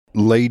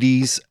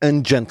Ladies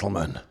and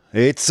gentlemen,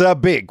 it's a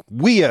big,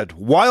 weird,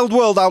 wild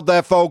world out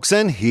there, folks,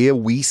 and here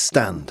we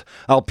stand.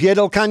 Al pie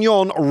del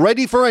cañón,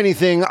 ready for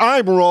anything.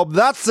 I'm Rob,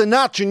 that's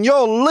Sinach, and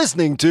you're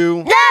listening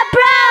to... The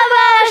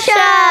Provo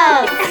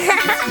Show!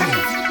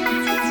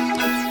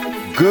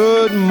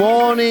 Good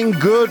morning,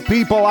 good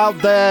people out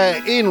there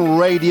in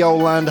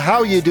Radioland.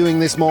 How are you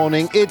doing this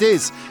morning? It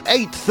is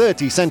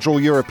 8:30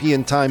 Central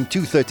European Time,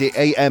 2:30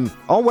 a.m.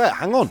 Oh, wait,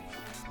 hang on.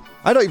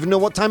 I don't even know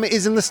what time it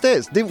is in the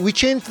States. We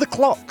changed the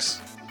clocks,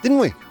 didn't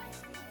we?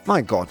 My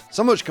God,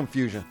 so much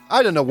confusion.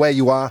 I don't know where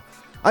you are.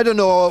 I don't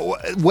know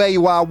where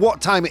you are, what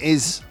time it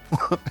is,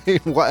 in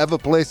whatever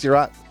place you're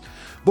at.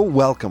 But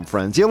welcome,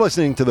 friends. You're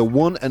listening to the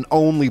one and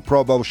only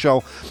Provo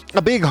Show.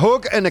 A big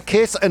hug and a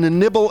kiss and a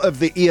nibble of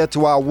the ear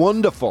to our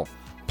wonderful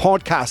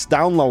podcast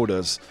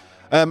downloaders.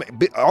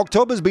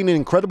 October's been an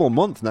incredible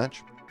month,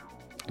 Natch.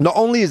 Not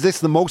only is this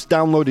the most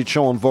downloaded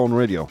show on Vaughan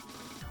Radio,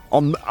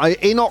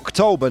 in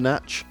October,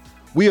 Natch,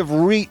 we have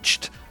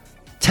reached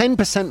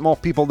 10% more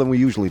people than we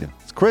usually do.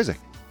 It's crazy.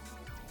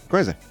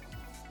 Crazy.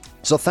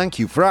 So thank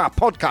you for our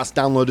podcast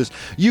downloaders.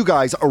 You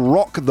guys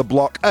rock the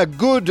block. A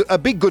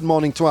big good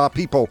morning to our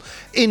people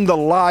in the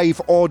live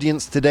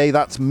audience today.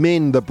 That's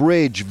Min, The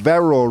Bridge,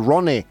 Vero,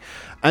 Ronnie,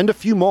 and a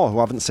few more who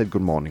haven't said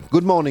good morning.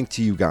 Good morning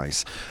to you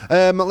guys.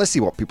 Let's see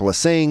what people are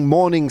saying.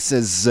 Morning,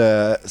 says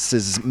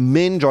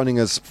Min, joining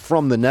us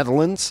from the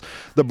Netherlands.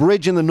 The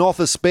Bridge in the north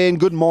of Spain.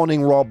 Good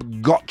morning,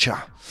 Rob.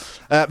 Gotcha.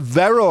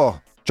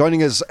 Vero,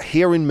 joining us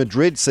here in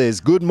Madrid, says,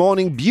 good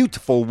morning,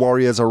 beautiful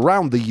warriors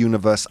around the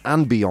universe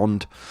and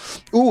beyond.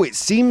 Ooh, it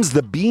seems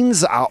the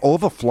beans are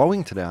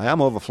overflowing today. I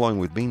am overflowing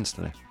with beans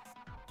today.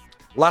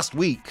 Last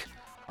week,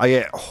 I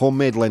ate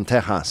homemade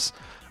lentejas,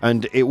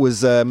 and it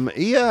was,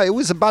 it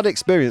was a bad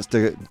experience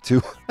to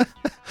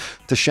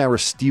to share a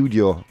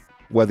studio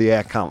where the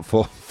air can't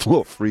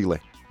flow freely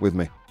with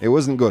me. It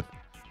wasn't good.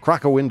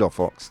 Crack a window,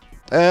 folks.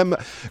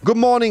 Good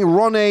morning,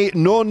 Ronnie.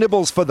 No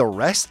nibbles for the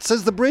rest,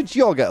 says The Bridge.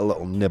 You'll get a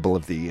little nibble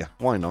of the year.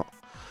 Why not?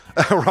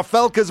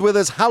 Rafelka's with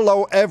us.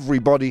 Hello,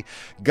 everybody.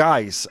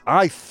 Guys,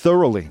 I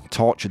thoroughly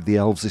tortured the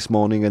elves this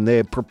morning, and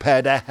they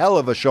prepared a hell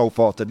of a show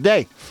for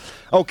today.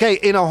 Okay,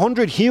 in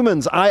 100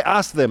 Humans, I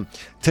asked them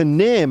to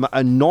name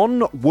a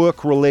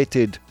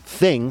non-work-related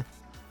thing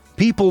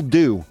people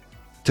do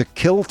to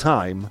kill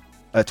time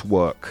at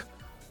work.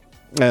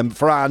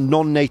 For our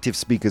non-native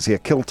speakers here,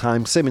 kill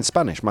time, same in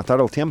Spanish, matar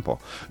el tiempo.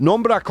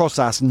 Nombra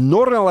cosas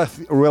no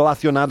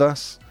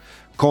relacionadas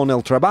con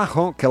el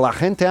trabajo que la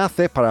gente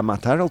hace para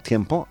matar el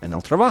tiempo en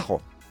el trabajo.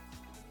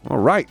 All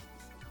right.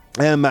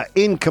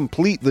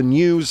 Incomplete the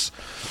news.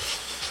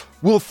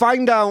 We'll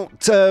find out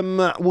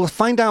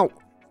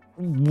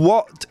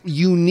what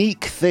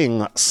unique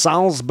thing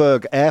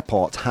Salzburg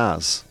Airport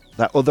has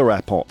that other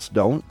airports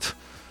don't.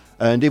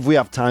 And if we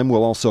have time,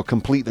 we'll also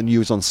complete the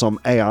news on some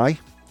AI.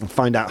 And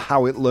find out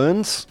how it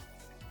learns.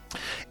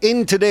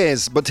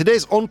 Today's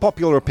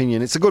unpopular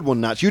opinion, it's a good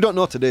one, Natch. You don't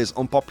know today's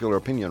unpopular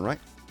opinion, right?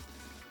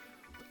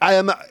 I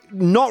am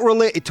not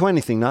related to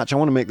anything, Natch. I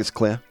want to make this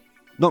clear.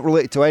 Not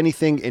related to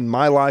anything in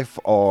my life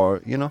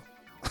or,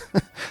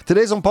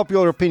 Today's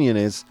unpopular opinion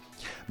is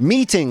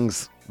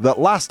meetings that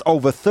last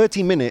over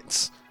 30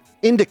 minutes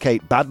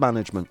indicate bad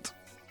management.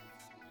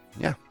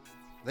 Yeah.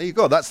 There you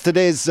go. That's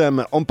today's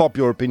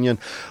unpopular opinion.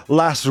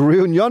 Las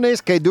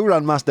reuniones que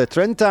duran más de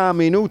 30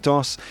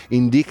 minutos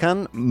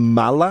indican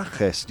mala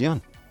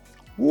gestión.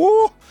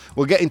 Woo!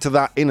 We'll get into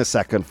that in a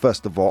second.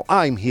 First of all,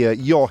 I'm here,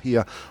 you're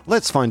here.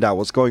 Let's find out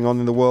what's going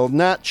on in the world.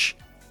 Natch,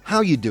 how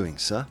are you doing,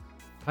 sir?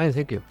 Fine,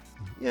 thank you.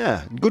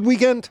 Yeah. Good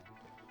weekend?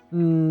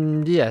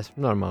 Yes,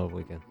 normal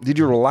weekend. Did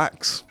you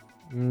relax?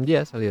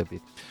 Yes, a little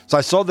bit. So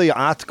I saw the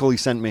article you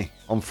sent me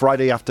on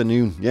Friday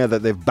afternoon. Yeah,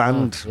 that they've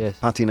banned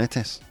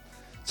patinetes.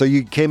 So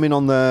you came in in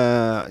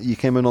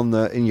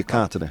your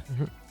car today.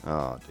 Mm-hmm.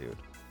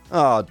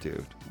 Oh,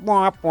 dude.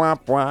 Wah, wah,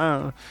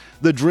 wah.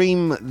 The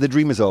dream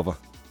is over.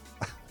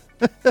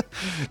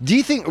 Do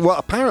you think? Well,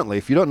 apparently,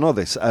 if you don't know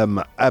this,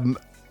 an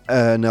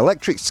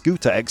electric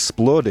scooter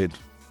exploded,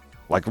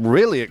 like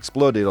really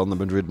exploded on the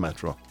Madrid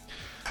metro.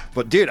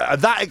 But dude,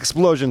 that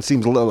explosion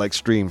seems a little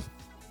extreme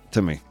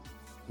to me.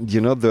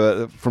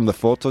 From the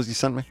photos you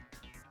sent me.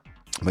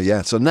 But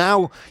yeah, so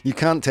now you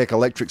can't take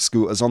electric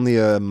scooters on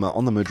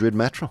the Madrid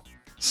metro.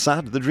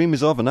 Sad. The dream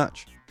is over,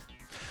 Natch.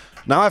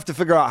 Now I have to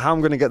figure out how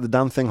I'm going to get the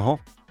damn thing home.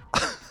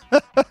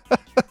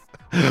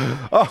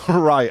 All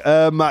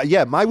right.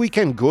 My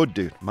weekend good,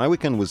 dude. My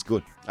weekend was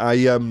good. I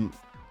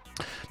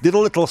did a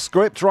little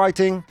script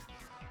writing,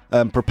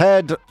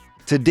 prepared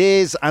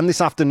today's and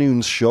this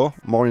afternoon's show.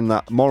 More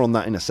on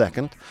that in a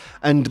second.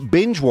 And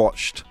binge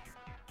watched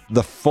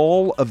The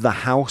Fall of the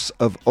House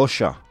of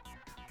Usher.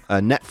 A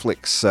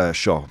Netflix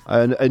show,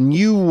 a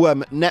new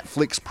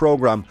Netflix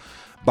program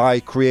by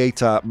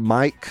creator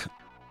Mike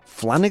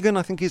Flanagan,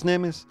 I think his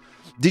name is.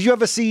 Did you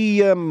ever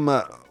see,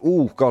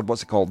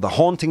 what's it called? The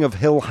Haunting of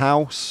Hill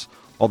House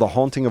or The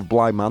Haunting of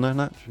Bly Manor,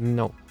 Natch?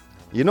 No.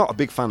 You're not a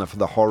big fan of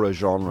the horror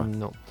genre?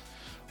 No.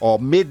 Or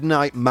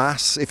Midnight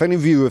Mass. If any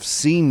of you have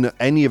seen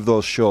any of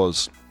those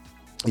shows,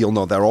 You'll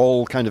know they're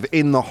all kind of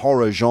in the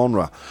horror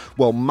genre.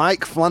 Well,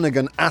 Mike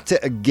Flanagan at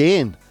it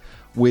again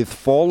with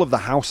Fall of the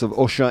House of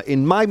Usher.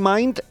 In my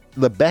mind,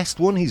 the best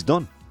one he's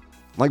done.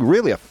 Like,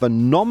 really a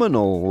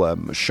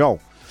phenomenal show.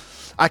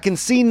 I can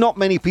see not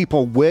many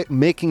people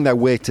making their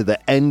way to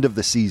the end of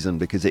the season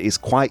because it is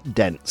quite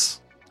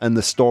dense and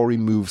the story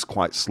moves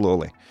quite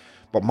slowly.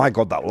 But my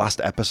God, that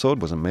last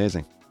episode was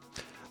amazing.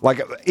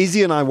 Like,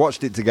 Izzy and I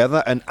watched it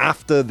together, and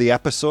after the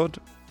episode,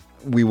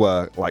 we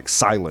were, like,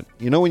 silent.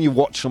 You know when you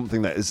watch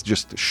something that has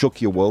just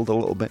shook your world a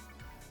little bit?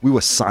 We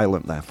were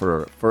silent there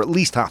for at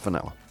least half an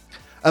hour.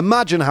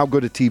 Imagine how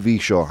good a TV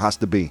show has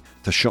to be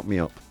to shut me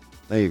up.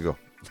 There you go.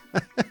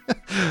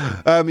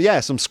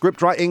 Some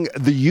script writing.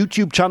 The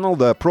YouTube channel,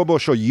 the Probo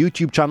Show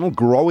YouTube channel,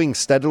 growing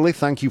steadily.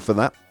 Thank you for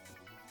that.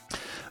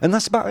 And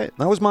that's about it.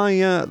 That was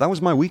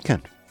my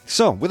weekend.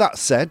 So, with that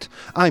said,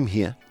 I'm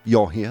here,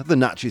 you're here, the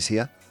Natch is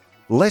here.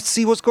 Let's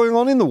see what's going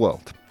on in the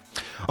world.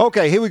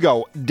 Okay, here we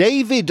go.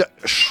 David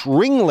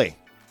Shringley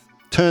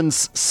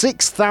turns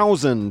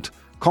 6,000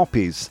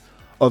 copies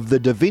of the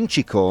Da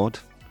Vinci Code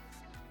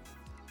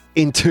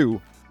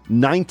into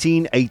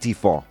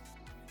 1984.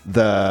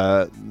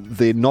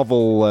 The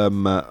novel,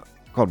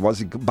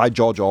 by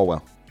George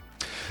Orwell.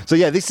 So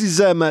yeah, this is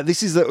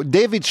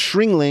David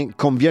Shringley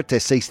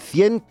convierte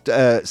 6,000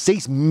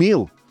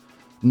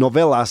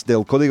 novelas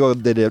del Código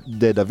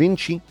de Da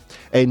Vinci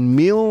en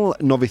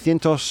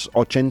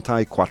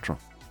 1984.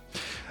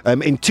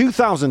 In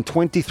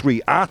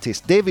 2023,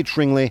 artist David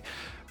Shringley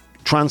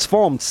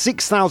transformed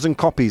 6,000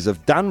 copies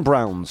of Dan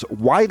Brown's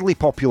widely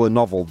popular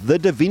novel The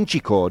Da Vinci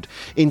Code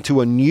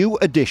into a new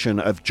edition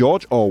of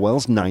George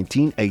Orwell's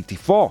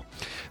 1984.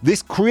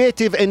 This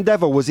creative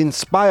endeavour was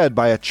inspired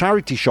by a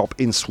charity shop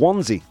in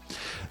Swansea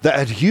that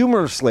had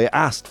humorously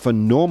asked for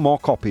no more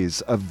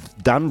copies of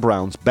Dan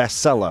Brown's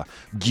bestseller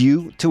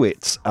due to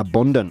its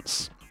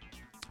abundance.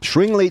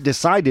 Shringley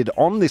decided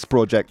on this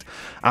project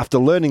after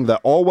learning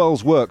that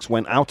Orwell's works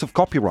went out of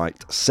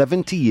copyright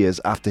 70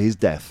 years after his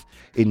death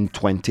in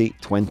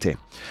 2020.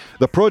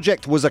 The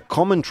project was a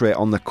commentary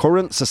on the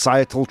current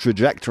societal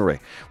trajectory,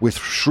 with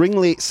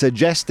Shringley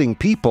suggesting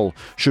people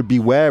should be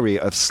wary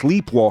of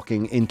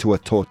sleepwalking into a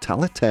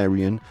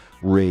totalitarian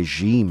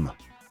regime.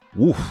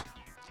 Woof.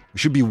 We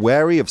should be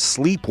wary of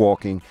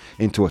sleepwalking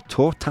into a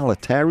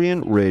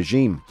totalitarian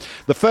regime.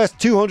 The first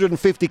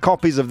 250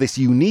 copies of this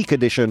unique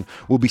edition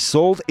will be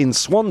sold in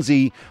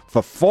Swansea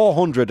for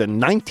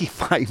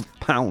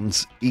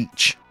 £495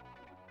 each.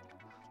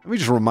 Let me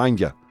just remind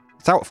you,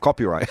 it's out of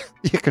copyright.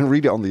 You can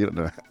read it on the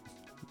internet.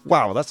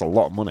 Wow, that's a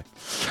lot of money.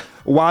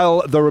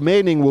 While the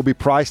remaining will be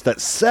priced at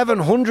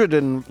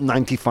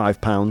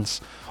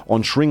 £795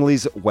 on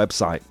Shringley's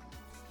website.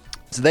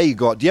 So there you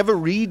go. Do you ever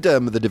read the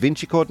Da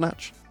Vinci Code,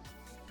 Natch?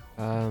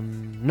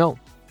 No.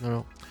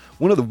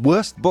 One of the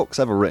worst books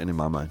ever written in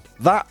my mind.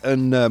 That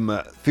and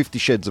 50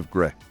 Shades of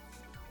Grey.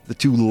 The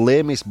two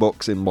lamest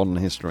books in modern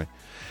history.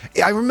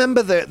 I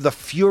remember the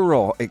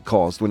furor it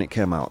caused when it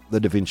came out,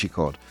 the Da Vinci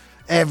Code.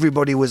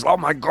 Everybody was, oh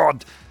my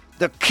God,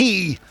 the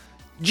key.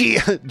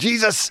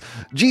 Jesus'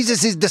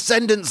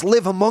 descendants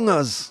live among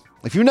us.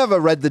 If you've never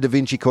read the Da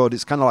Vinci Code,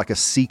 it's kind of like a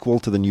sequel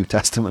to the New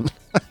Testament.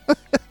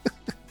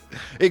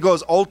 It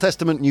goes Old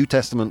Testament, New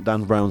Testament,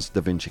 Dan Brown's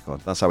Da Vinci Code.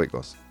 That's how it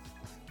goes.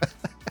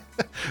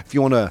 If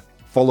you want to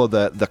follow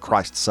the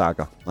Christ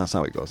saga, that's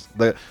how it goes.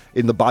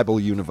 In the Bible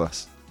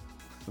universe.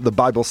 The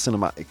Bible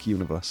cinematic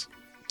universe.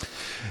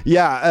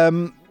 Yeah,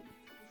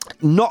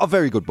 not a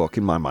very good book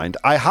in my mind.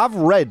 I have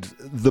read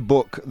the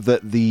book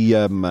that the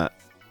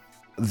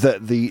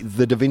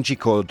Da Vinci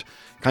Code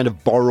kind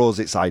of borrows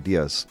its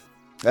ideas,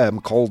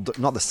 called,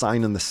 not The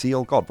Sign and the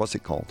Seal. God, what's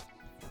it called?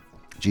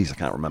 Jeez, I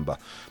can't remember.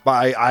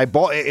 But I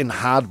bought it in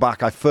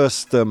hardback. I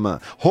first,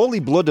 Holy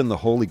Blood and the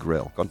Holy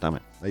Grail. God damn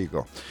it. There you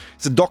go.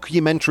 It's a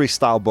documentary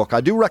style book.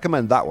 I do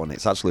recommend that one.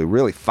 It's actually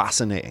really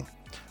fascinating.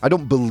 I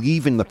don't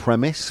believe in the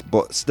premise,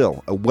 but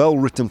still, a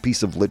well-written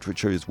piece of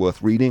literature is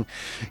worth reading,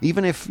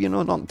 even if,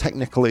 not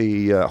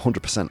technically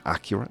 100%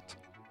 accurate.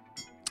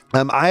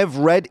 I have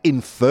read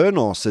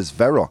Inferno, says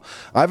Vero.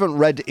 I haven't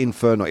read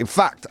Inferno. In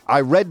fact,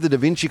 I read the Da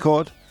Vinci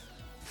Code,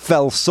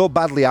 fell so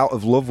badly out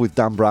of love with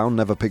Dan Brown,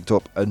 never picked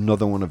up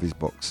another one of his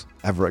books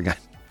ever again.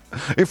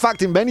 In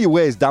fact, in many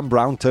ways, Dan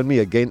Brown turned me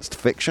against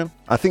fiction.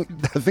 I think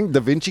Da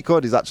Vinci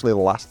Code is actually the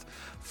last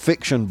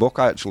fiction book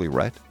I actually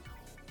read.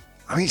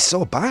 I mean, it's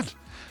so bad.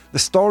 The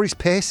story's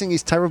pacing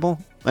is terrible.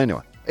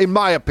 Anyway, in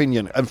my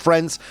opinion, and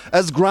friends,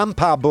 as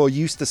Grandpa Bo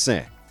used to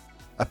say,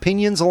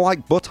 opinions are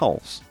like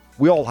buttholes.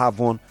 We all have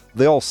one.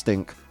 They all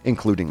stink,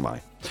 including mine.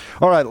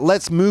 All right,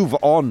 let's move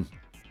on.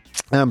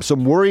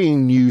 Some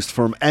worrying news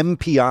from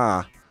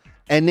NPR,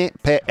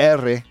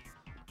 npr.org.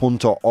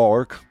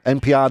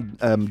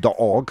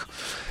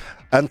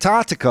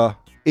 Antarctica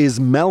is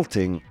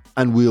melting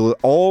and we'll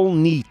all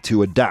need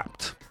to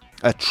adapt.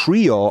 A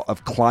trio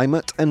of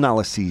climate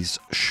analyses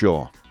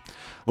show.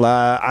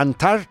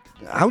 How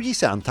do you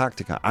say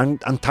Antarctica?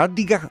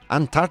 Antarctica?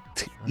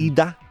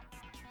 Antarctica.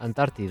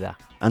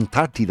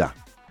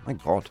 My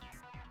God.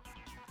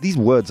 These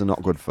words are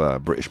not good for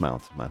British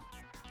mouth, man.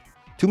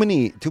 Too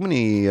many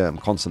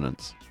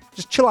consonants.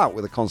 Just chill out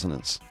with the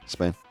consonants,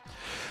 Spain.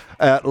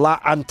 La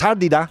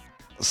Antártida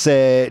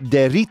se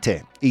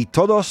derrite y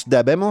todos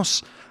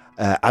debemos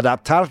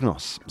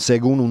adaptarnos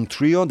según un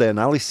trío de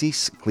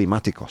análisis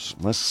climáticos.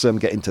 Let's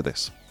get into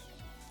this.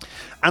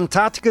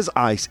 Antarctica's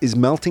ice is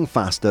melting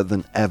faster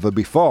than ever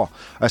before,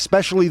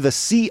 especially the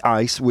sea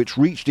ice, which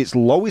reached its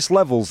lowest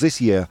levels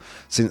this year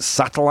since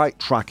satellite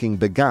tracking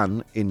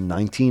began in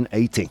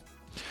 1980.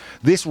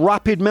 This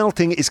rapid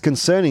melting is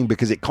concerning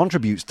because it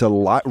contributes to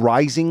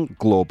rising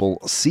global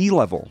sea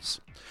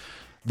levels.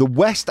 The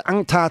West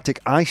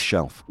Antarctic ice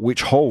shelf,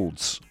 which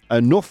holds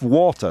enough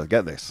water,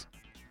 get this,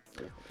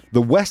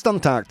 the West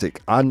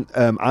Antarctic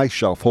ice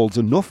shelf holds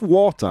enough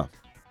water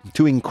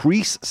to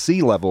increase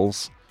sea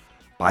levels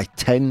by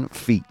 10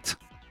 feet.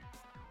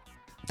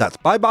 That's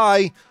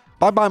bye-bye.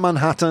 Bye-bye,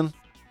 Manhattan.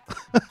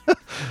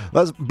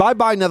 That's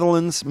bye-bye,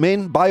 Netherlands.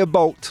 Min, buy a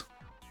boat.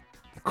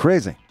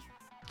 Crazy.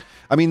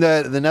 I mean,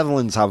 the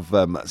Netherlands have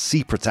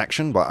sea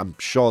protection, but I'm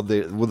sure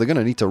they're going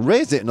to need to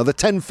raise it another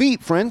 10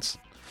 feet, friends.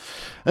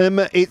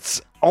 It's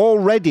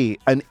already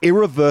an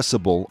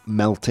irreversible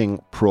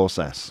melting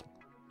process.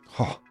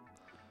 Oh,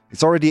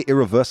 it's already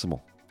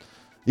irreversible.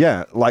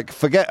 Yeah, like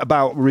forget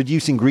about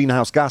reducing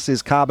greenhouse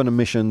gases, carbon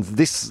emissions.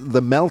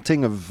 The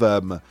melting of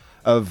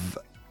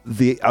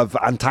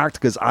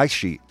Antarctica's ice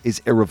sheet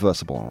is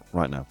irreversible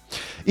right now.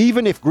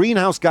 Even if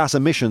greenhouse gas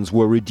emissions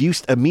were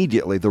reduced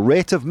immediately, the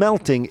rate of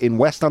melting in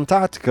West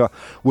Antarctica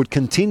would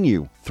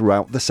continue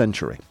throughout the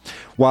century.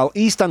 While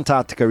East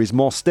Antarctica is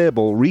more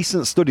stable,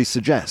 recent studies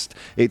suggest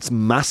its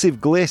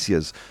massive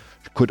glaciers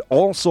could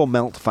also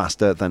melt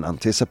faster than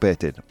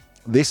anticipated.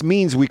 This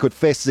means we could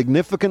face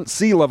significant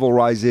sea level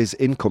rises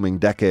in coming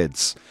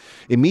decades.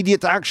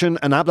 Immediate action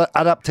and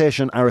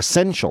adaptation are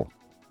essential,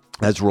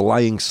 as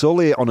relying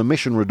solely on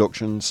emission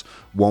reductions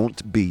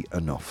won't be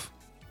enough.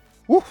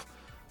 Woof.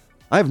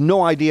 I have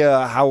no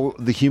idea how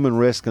the human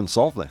race can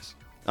solve this.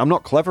 I'm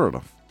not clever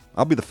enough.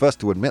 I'll be the first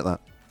to admit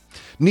that.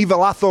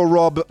 Nivelazo,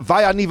 Rob.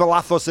 Via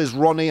Nivelazo, says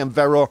Ronnie and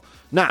Vero.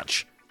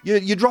 Natch,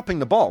 you're dropping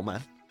the ball,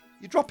 man.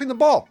 You're dropping the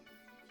ball.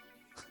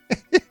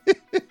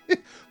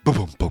 Boom,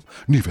 boom, boom.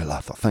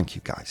 Nivelazo. Thank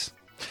you, guys.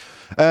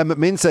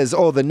 Min says,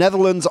 the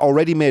Netherlands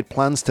already made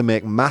plans to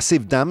make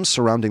massive dams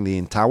surrounding the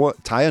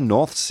entire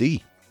North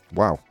Sea.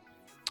 Wow.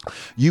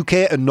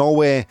 UK and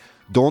Norway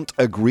don't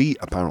agree,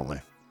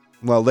 apparently.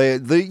 Well,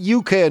 the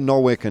UK and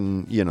Norway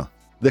can,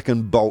 they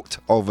can boat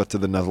over to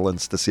the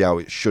Netherlands to see how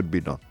it should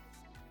be done.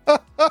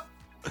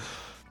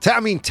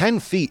 10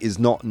 feet is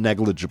not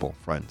negligible,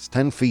 friends.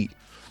 10 feet.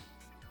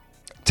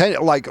 Think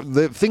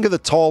of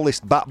the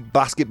tallest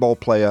basketball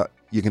player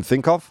you can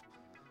think of,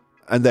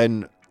 and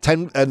then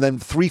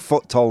 3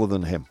 foot taller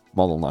than him,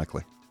 more than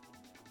likely.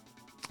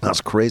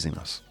 That's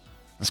craziness.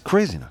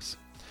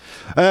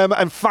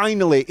 And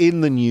finally,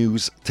 in the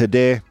news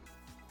today,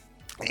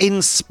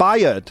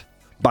 inspired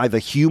by the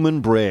human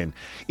brain,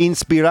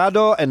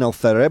 inspirado en el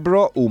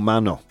cerebro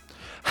humano,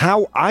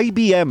 how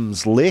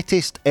IBM's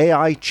latest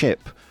AI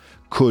chip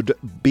could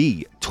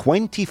be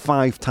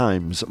 25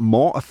 times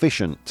more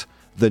efficient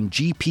than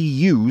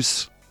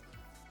GPUs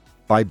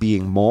by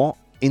being more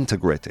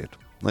integrated.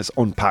 Let's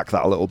unpack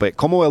that a little bit.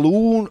 Como el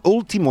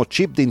último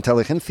chip de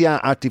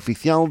inteligencia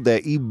artificial de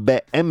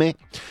IBM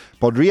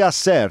podría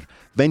ser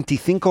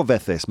 25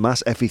 veces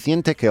más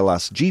eficiente que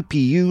las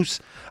GPUs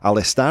al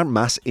estar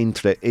más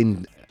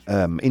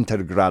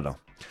integrado.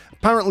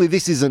 Apparently,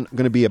 this isn't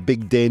going to be a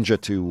big danger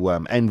to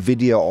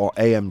NVIDIA or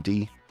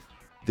AMD,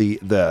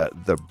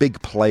 the big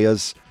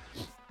players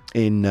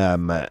in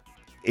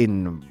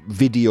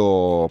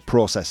video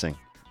processing.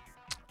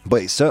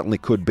 But it certainly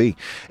could be.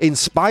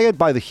 Inspired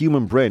by the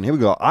human brain, here we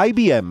go.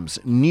 IBM's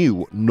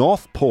new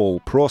North Pole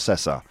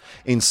processor,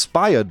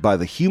 inspired by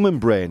the human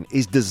brain,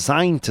 is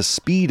designed to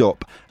speed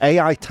up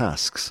AI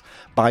tasks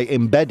by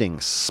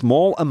embedding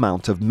small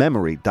amount of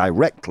memory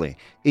directly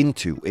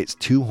into its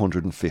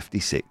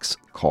 256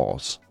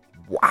 cores.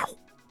 Wow.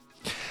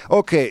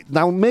 Okay,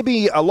 now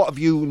maybe a lot of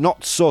you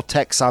not so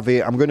tech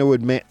savvy, I'm going to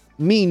admit,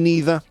 me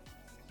neither.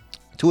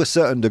 To a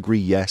certain degree,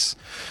 yes.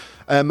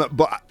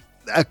 But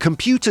a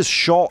computer's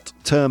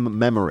short-term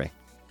memory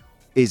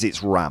is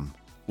its RAM.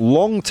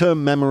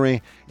 Long-term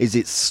memory is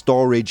its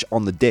storage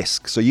on the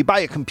disk. So you buy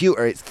a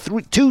computer, it's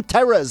 2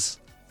 teras.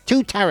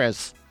 2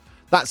 teras.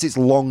 That's its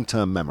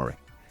long-term memory.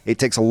 It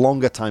takes a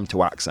longer time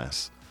to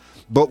access.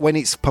 But when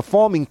it's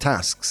performing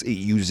tasks, it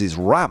uses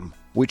RAM,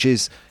 which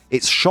is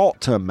its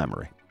short-term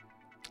memory.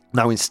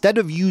 Now, instead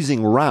of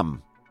using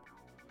RAM,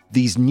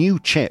 these new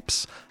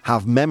chips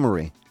have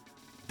memory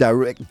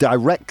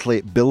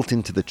directly built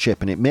into the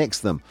chip, and it makes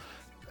them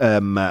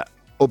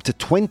up to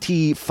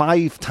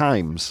 25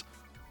 times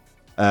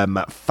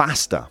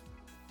faster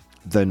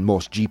than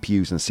most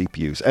GPUs and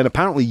CPUs, and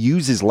apparently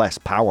uses less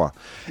power.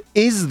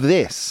 Is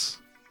this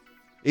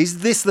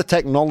the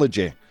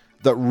technology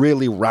that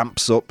really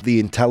ramps up the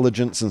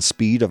intelligence and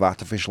speed of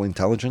artificial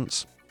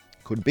intelligence?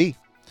 Could be.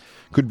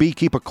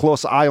 Keep a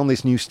close eye on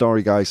this news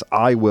story, guys.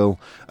 I will.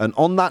 And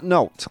on that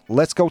note,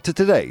 let's go to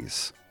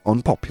today's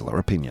unpopular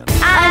opinion.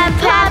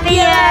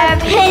 Unpopular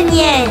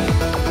opinion.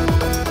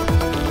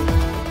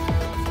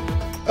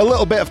 A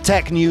little bit of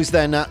tech news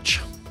there, Natch.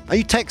 Are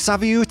you tech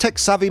savvy? You a tech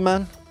savvy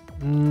man?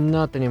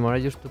 Not anymore. I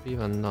used to be,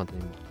 but not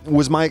anymore.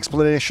 Was my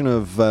explanation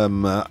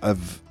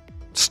of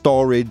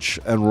storage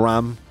and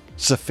RAM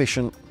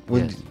sufficient?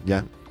 Yes.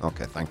 Yeah?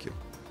 Okay, thank you.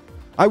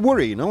 I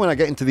worry, when I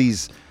get into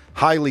these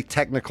highly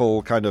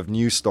technical kind of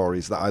news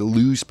stories that I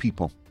lose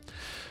people.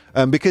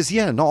 Because,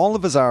 not all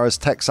of us are as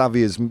tech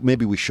savvy as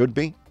maybe we should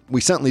be.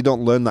 We certainly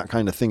don't learn that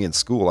kind of thing in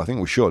school. I think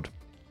we should.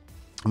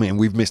 I mean,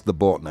 we've missed the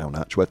boat now,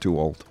 Natch. We're too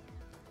old.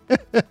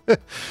 But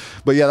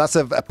that's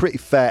a pretty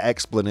fair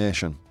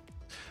explanation.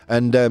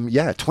 And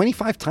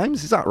 25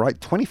 times, is that right?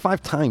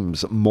 25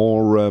 times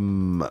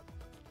more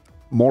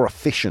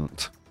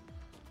efficient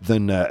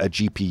than a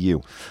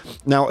GPU.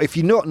 Now, if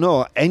you don't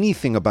know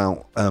anything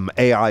about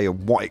AI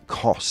and what it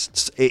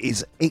costs, it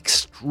is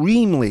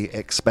extremely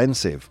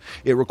expensive.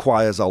 It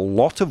requires a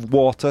lot of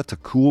water to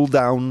cool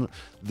down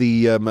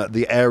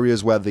the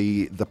areas where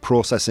the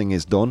processing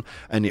is done,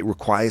 and it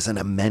requires an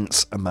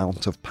immense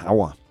amount of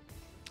power.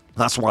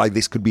 That's why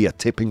this could be a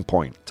tipping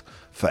point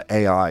for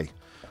AI,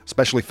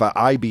 especially for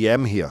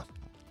IBM here.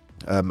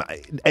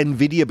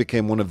 NVIDIA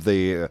became one of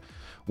the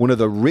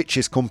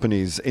richest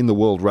companies in the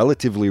world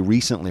relatively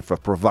recently for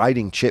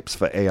providing chips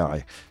for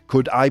AI.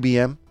 Could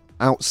IBM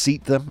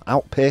outseat them,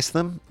 outpace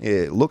them?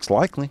 It looks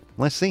likely.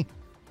 Let's see.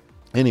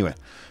 Anyway,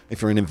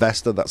 if you're an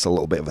investor, that's a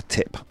little bit of a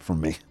tip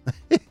from me.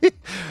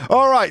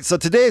 All right, so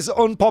today's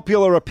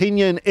unpopular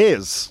opinion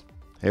is,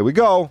 here we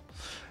go,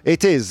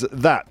 it is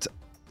that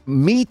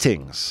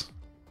meetings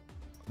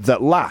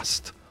that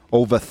last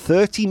over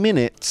 30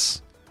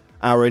 minutes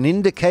are an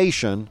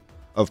indication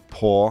of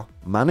poor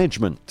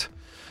management.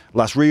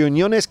 Las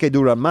reuniones que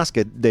duran más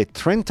de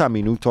 30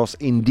 minutos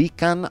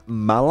indican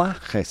mala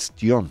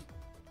gestión.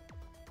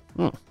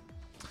 All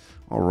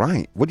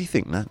right. What do you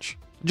think, Natch?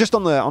 Just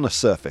on the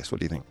surface, what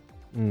do you think?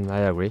 I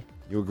agree.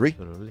 You agree?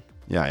 Absolutely.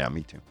 Yeah,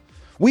 me too.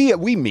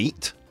 We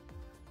meet,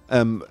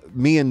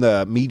 me and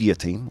the media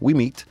team, we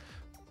meet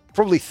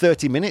probably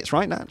 30 minutes,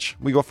 right, Natch?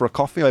 We go for a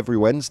coffee every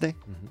Wednesday.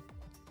 Mm-hmm.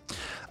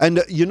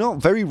 And,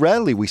 very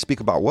rarely we speak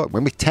about work.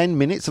 Maybe 10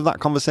 minutes of that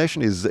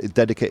conversation is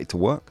dedicated to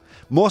work.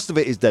 Most of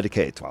it is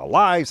dedicated to our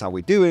lives, how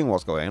we're doing,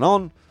 what's going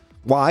on.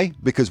 Why?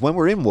 Because when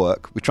we're in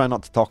work, we try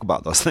not to talk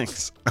about those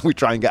things. We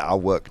try and get our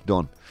work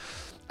done.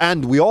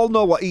 And we all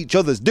know what each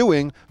other's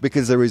doing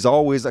because there is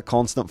always a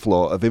constant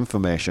flow of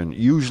information,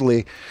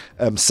 usually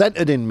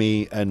centered in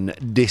me and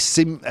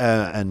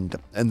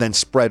then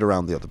spread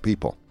around the other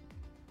people.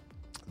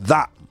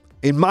 That,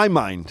 in my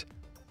mind,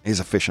 is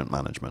efficient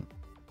management.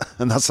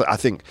 And that's, I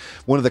think,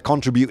 one of the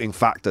contributing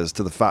factors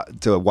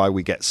to why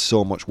we get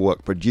so much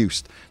work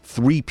produced.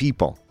 Three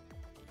people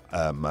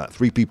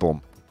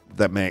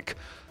that make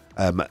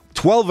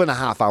 12 and a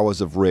half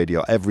hours of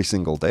radio every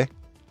single day.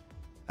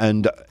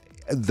 And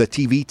the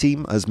TV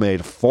team has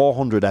made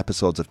 400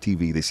 episodes of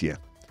TV this year.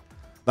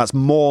 That's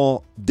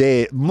more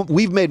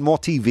we've made more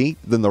TV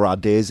than there are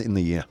days in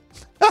the year.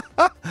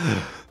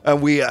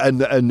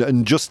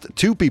 and just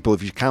two people,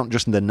 if you count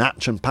just the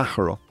Natch and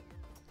Pajaro,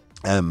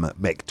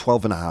 make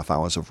 12 and a half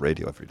hours of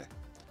radio every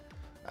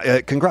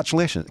day.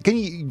 Congratulations. Can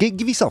you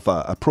give yourself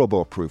a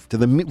Probo approved to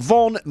the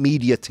Vaughan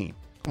Media team?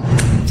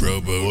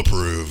 Probo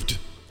approved.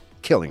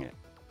 Killing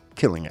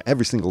it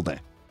every single day.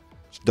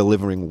 Just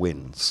delivering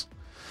wins.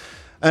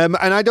 And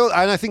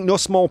I think no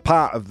small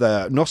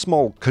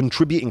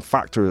contributing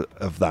factor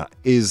of that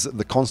is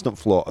the constant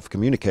flow of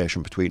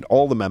communication between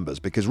all the members,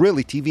 because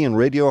really TV and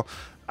radio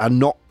are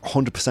not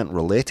 100%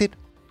 related.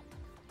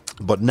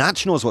 But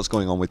Natch knows what's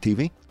going on with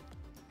TV,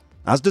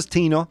 as does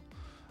Tino.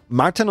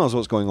 Marta knows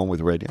what's going on with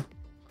radio.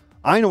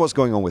 I know what's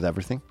going on with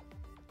everything.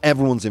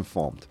 Everyone's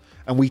informed.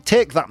 And we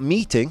take that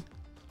meeting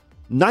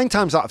 9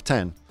 times out of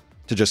 10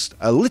 to just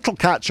a little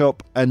catch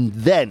up and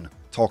then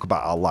talk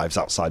about our lives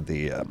outside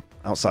the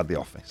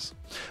office.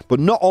 But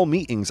not all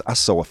meetings are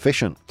so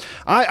efficient.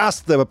 I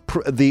asked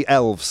the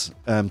elves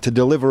to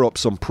deliver up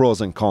some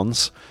pros and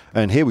cons,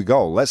 and here we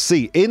go. Let's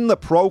see. In the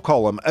pro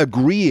column,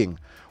 agreeing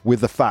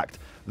with the fact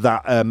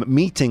that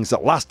meetings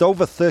that last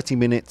over 30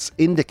 minutes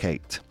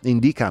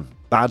indican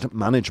bad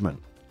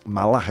management,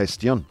 mala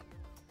gestión.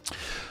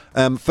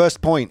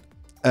 First point.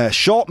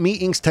 Short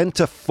meetings tend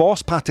to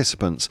force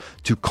participants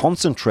to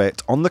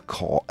concentrate on the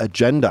core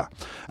agenda.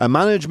 A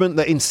management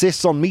that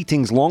insists on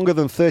meetings longer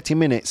than 30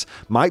 minutes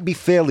might be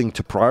failing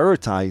to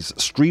prioritize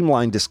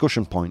streamlined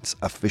discussion points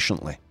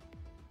efficiently.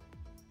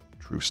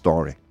 True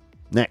story.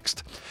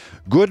 Next,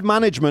 good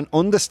management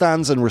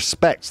understands and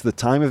respects the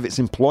time of its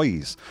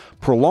employees.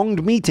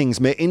 Prolonged meetings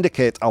may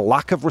indicate a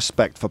lack of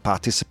respect for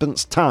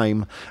participants'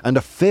 time and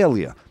a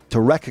failure to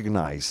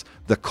recognize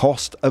the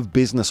cost of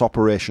business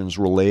operations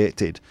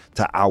related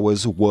to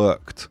hours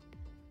worked.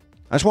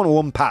 I just want to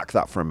unpack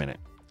that for a minute.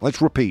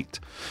 Let's repeat.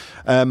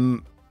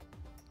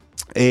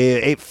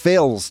 It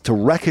fails to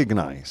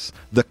recognize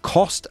the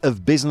cost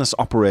of business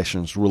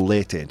operations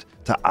related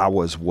to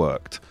hours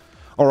worked.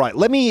 All right,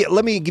 let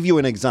me give you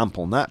an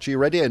example. Natch, are you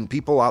ready? And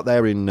people out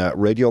there in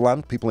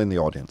Radioland, people in the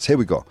audience, here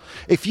we go.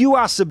 If you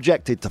are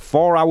subjected to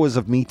 4 hours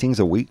of meetings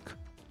a week,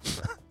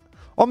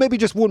 or maybe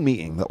just one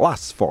meeting that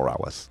lasts 4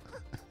 hours,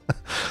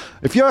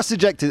 if you are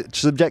subjected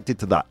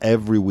to that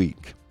every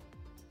week,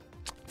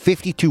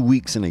 52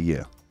 weeks in a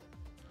year,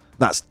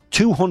 that's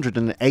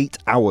 208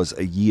 hours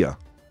a year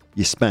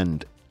you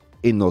spend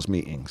in those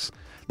meetings.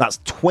 That's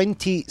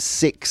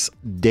 26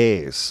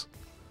 days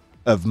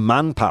of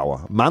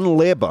manpower, man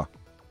labor,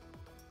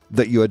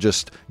 that you are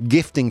just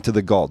gifting to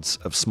the gods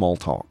of small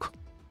talk.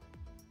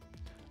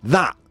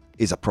 That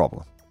is a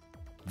problem.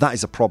 That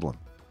is a problem.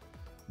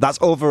 That's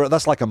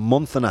like a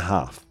month and a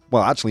half.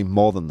 Well, actually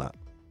more than that.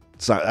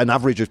 So an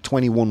average of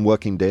 21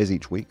 working days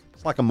each week.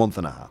 It's like a month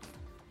and a half.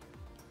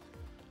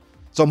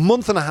 So a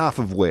month and a half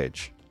of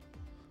wage.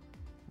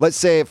 Let's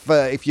say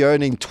if you're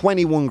earning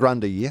 21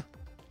 grand a year,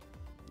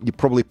 your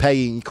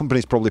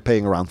company's probably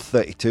paying around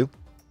 32.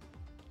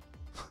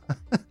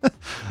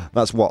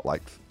 That's what,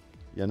 like,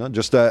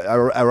 just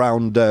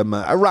around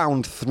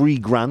 3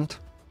 grand.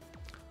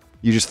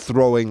 You're just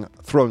throwing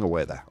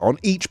away there on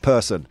each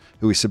person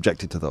who is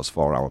subjected to those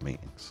 4-hour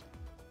meetings.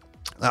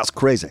 That's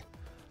crazy.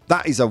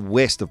 That is a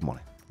waste of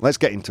money. Let's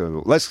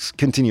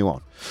continue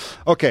on.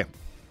 Okay.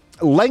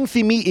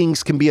 Lengthy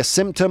meetings can be a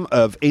symptom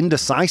of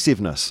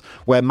indecisiveness,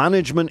 where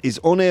management is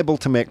unable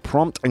to make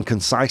prompt and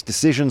concise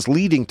decisions,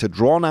 leading to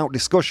drawn-out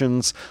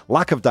discussions,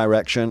 lack of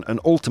direction, and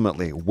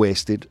ultimately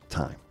wasted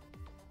time.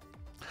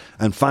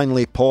 And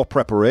finally, poor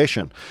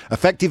preparation.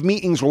 Effective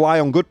meetings rely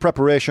on good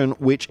preparation,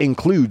 which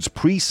includes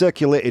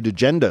pre-circulated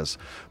agendas,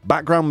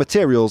 background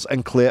materials,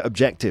 and clear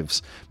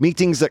objectives.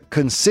 Meetings that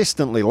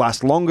consistently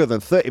last longer than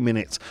 30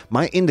 minutes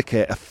might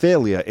indicate a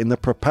failure in the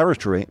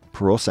preparatory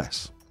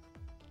process.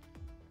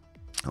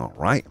 All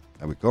right,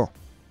 there we go.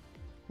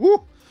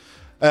 Woo!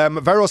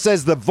 Vero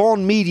says the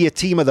Vaughan Media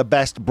team are the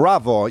best.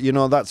 Bravo.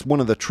 That's one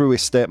of the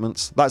truest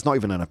statements. That's not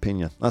even an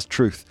opinion. That's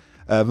truth.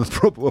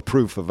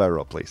 Approve for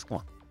Vero, please. Come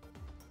on.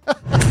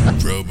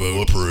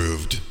 Robo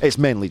approved. It's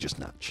mainly just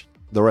Natch.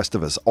 The rest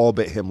of us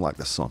orbit him like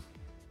the sun.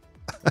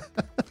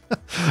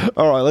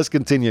 All right, let's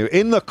continue.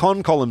 In the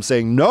con column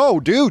saying,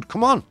 no, dude,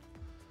 come on.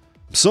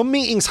 Some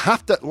meetings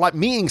have to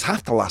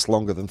last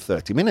longer than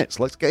 30 minutes.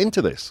 Let's get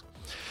into this.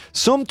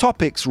 Some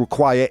topics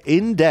require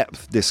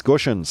in-depth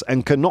discussions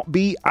and cannot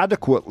be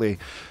adequately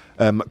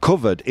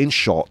covered in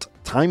short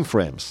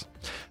timeframes.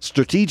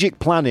 Strategic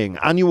planning,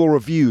 annual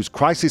reviews,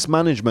 crisis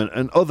management,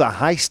 and other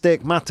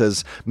high-stake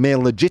matters may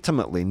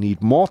legitimately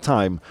need more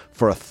time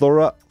for a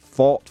thorough,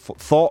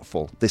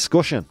 thoughtful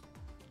discussion.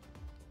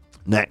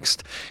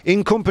 Next,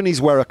 in companies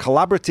where a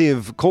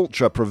collaborative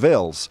culture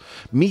prevails,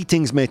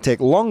 meetings may take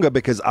longer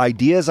because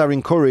ideas are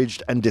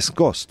encouraged and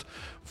discussed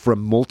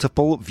from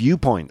multiple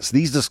viewpoints.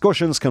 These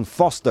discussions can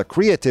foster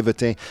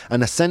creativity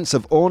and a sense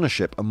of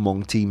ownership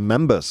among team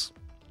members.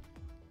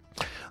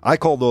 I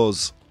call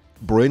those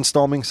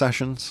brainstorming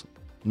sessions,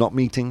 not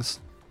meetings,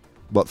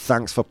 but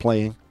thanks for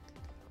playing,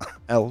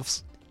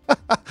 elves.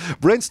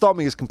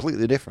 Brainstorming is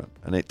completely different,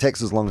 and it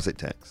takes as long as it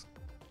takes.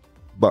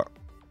 But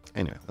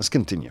anyway, let's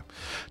continue.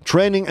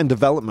 Training and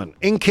development.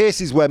 In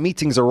cases where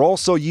meetings are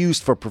also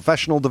used for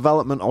professional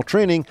development or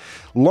training,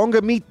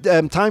 longer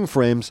time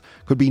frames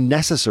could be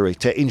necessary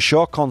to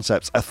ensure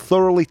concepts are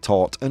thoroughly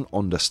taught and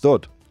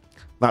understood.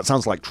 That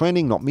sounds like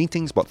training, not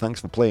meetings, but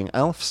thanks for playing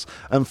elves.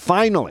 And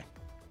finally,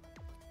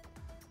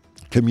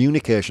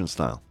 communication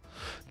style.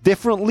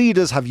 Different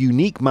leaders have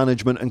unique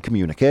management and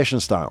communication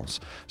styles.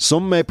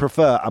 Some may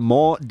prefer a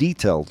more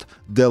detailed,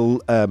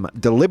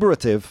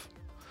 deliberative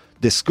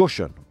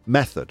discussion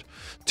method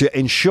to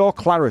ensure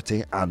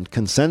clarity and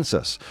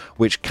consensus,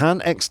 which can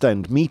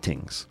extend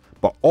meetings,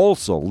 but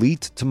also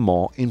lead to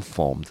more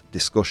informed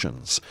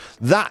discussions.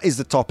 That is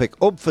the topic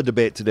up for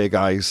debate today,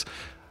 guys.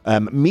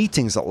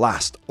 Meetings that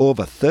last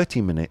over 30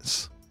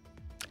 minutes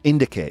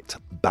indicate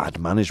bad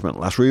management.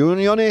 Las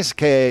reuniones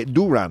que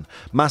duran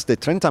más de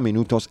 30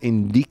 minutos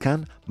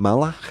indican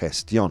mala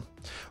gestión.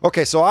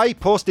 Okay, so I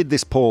posted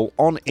this poll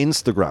on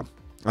Instagram.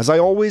 As I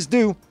always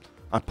do,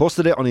 I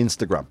posted it on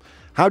Instagram.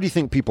 How do you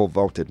think people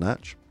voted,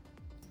 Natch?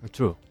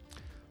 True.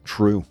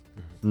 True.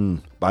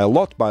 By a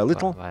lot, by a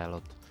little? By a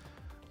lot.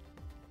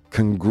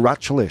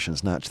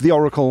 Congratulations, Natch. The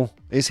Oracle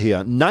is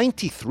here.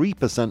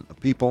 93% of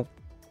people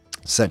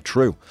said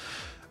true.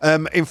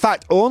 In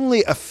fact,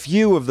 only a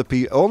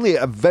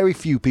very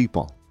few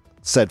people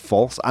said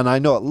false, and I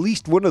know at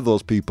least one of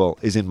those people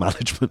is in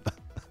management.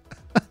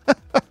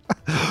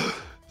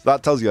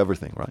 That tells you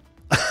everything, right?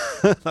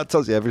 That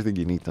tells you everything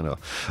you need to know.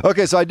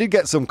 Okay, so I did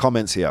get some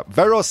comments here.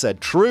 Vero said,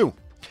 true.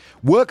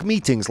 Work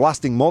meetings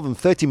lasting more than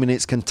 30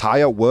 minutes can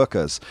tire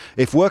workers.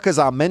 If workers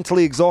are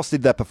mentally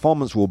exhausted, their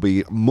performance will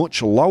be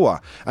much lower,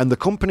 and the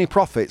company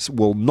profits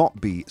will not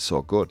be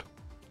so good.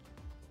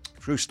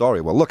 True story.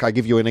 Well, look, I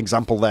give you an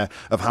example there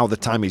of how the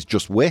time is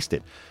just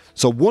wasted.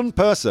 So one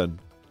person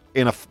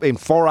in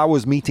 4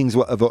 hours meetings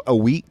of a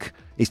week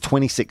is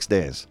 26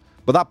 days.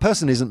 But that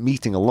person isn't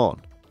meeting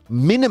alone.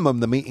 Minimum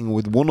the meeting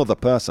with one other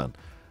person.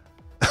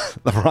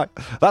 Right?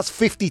 That's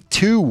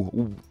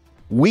 52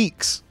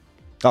 weeks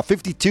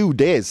 52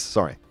 days,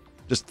 sorry.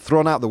 Just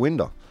thrown out the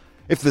window.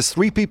 If there's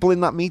 3 people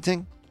in that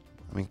meeting,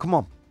 I mean, come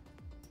on.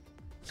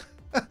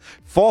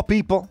 4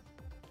 people.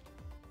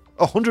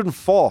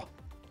 104.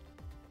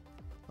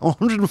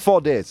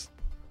 104 days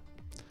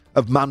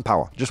of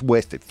manpower just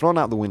wasted, thrown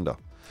out the window.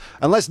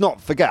 And let's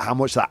not forget how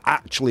much that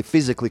actually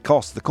physically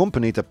costs the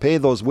company to pay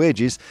those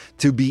wages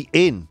to be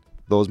in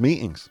those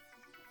meetings.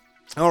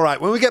 All right,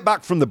 when we get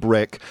back from the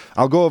break,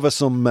 I'll go over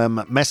some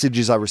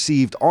messages I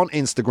received on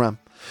Instagram,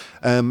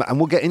 and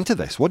we'll get into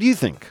this. What do you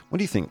think? What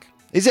do you think?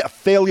 Is it a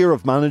failure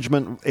of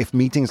management if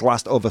meetings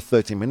last over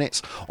 30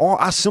 minutes?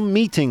 Or are some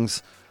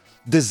meetings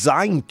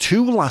designed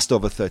to last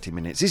over 30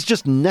 minutes? It's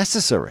just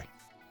necessary.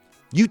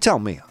 You tell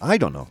me. I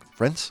don't know,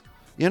 friends.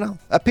 You know,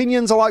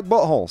 opinions are like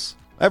buttholes.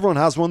 Everyone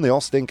has one. They all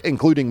stink,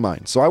 including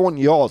mine. So I want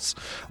yours.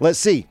 Let's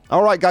see.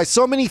 All right, guys.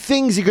 So many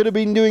things you could have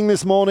been doing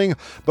this morning.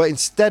 But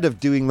instead of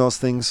doing those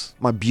things,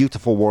 my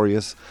beautiful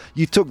warriors,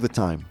 you took the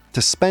time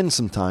to spend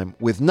some time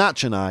with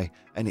Natch and I,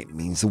 and it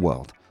means the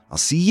world. I'll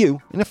see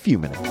you in a few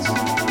minutes.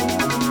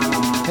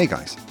 Hey,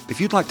 guys. If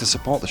you'd like to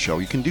support the show,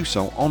 you can do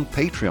so on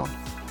Patreon.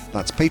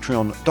 That's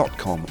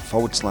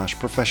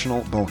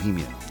patreon.com/professional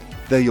bohemian.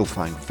 There you'll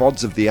find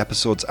VODs of the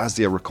episodes as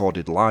they are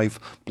recorded live,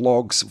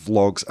 blogs,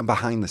 vlogs, and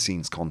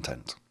behind-the-scenes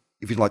content.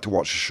 If you'd like to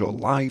watch the show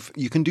live,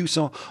 you can do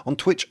so on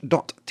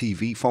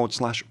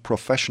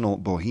twitch.tv/professional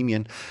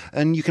bohemian,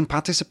 and you can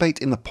participate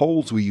in the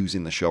polls we use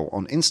in the show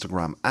on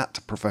Instagram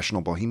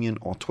 @professional bohemian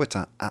or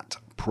Twitter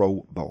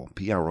 @probo,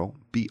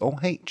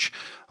 PROBOH.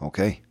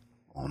 Okay.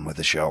 On with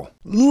the show.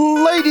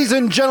 Ladies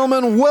and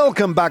gentlemen,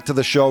 welcome back to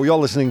the show. You're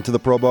listening to the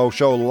Probo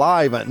Show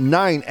live at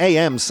 9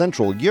 a.m.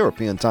 Central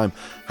European Time.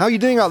 How are you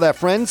doing out there,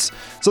 friends?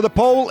 So the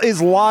poll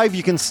is live.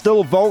 You can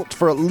still vote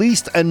for at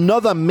least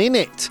another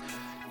minute.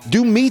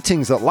 Do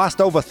meetings that last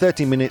over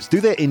 30 minutes,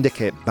 do they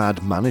indicate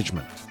bad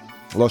management?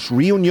 Los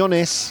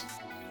reuniones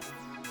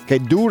que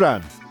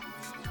duran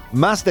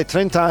más de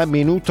 30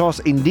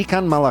 minutos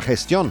indican mala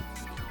gestión.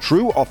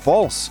 True or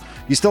false?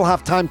 You still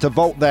have time to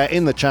vote there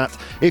in the chat.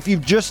 If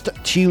you've just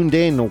tuned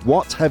in,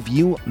 what have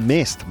you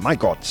missed? My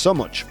God, so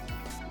much.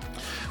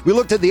 We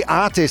looked at the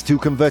artist who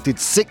converted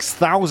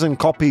 6,000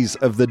 copies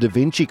of the Da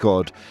Vinci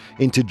Code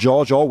into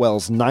George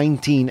Orwell's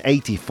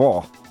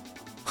 1984.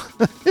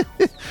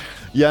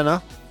 Yeah,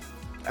 no?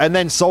 And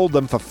then sold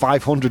them for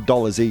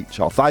 $500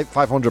 each, or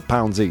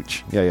 £500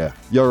 each. Yeah.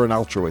 You're an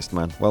altruist,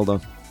 man. Well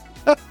done.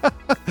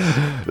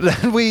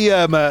 Then we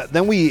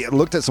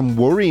looked at some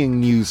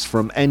worrying news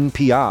from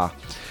NPR.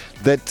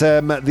 That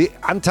the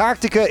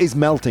Antarctica is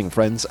melting,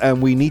 friends,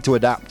 and we need to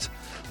adapt.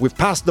 We've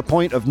passed the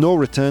point of no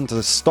return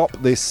to stop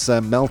this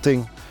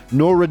melting.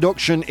 No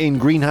reduction in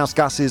greenhouse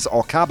gases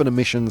or carbon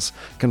emissions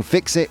can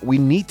fix it. We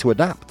need to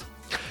adapt.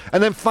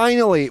 And then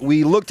finally,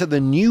 we looked at the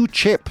new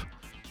chip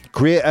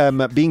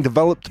being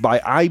developed by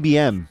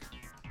IBM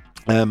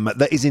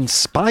that is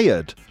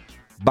inspired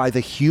by the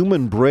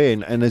human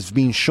brain and has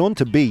been shown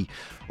to be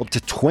up to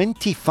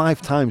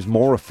 25 times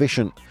more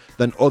efficient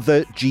than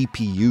other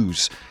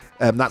GPUs.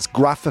 That's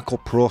graphical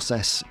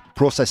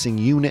processing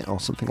unit or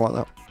something like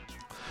that.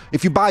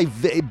 If you buy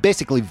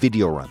basically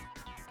video RAM,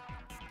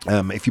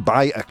 if you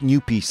buy a new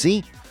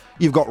PC,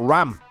 you've got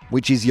RAM,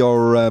 which is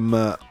your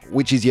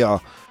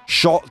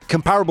short,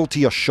 comparable to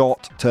your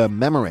short-term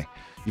memory.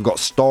 You've got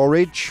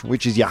storage,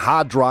 which is your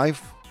hard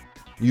drive,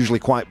 usually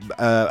quite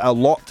a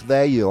lot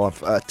there. You'll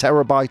have a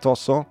terabyte or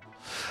so,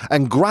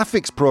 and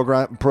graphics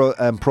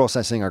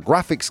processing. A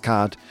graphics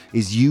card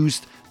is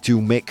used to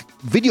make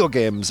video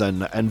games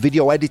and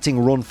video editing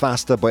run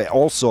faster, but it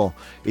also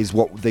is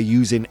what they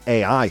use in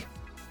AI.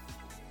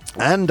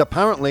 And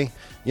apparently,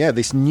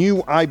 this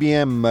new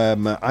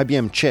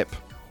IBM chip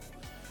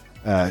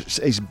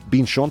is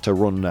being shown to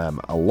run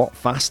a lot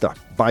faster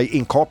by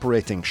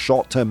incorporating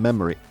short-term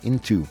memory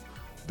into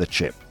the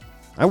chip.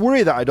 I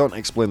worry that I don't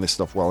explain this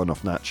stuff well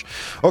enough, Natch.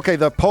 Okay,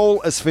 the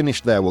poll has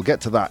finished there. We'll get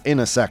to that in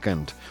a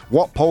second.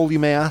 What poll, you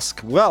may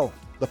ask? Well,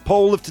 the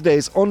poll of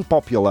today's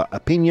unpopular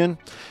opinion,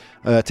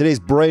 today's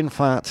brain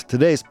fart,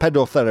 today's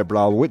pedo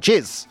cerebral, which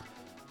is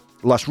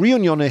las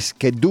reuniones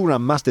que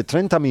duran más de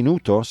 30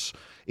 minutos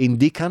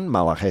indican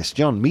mala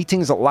gestión.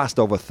 Meetings that last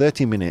over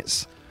 30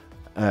 minutes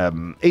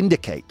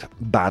indicate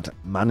bad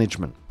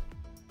management.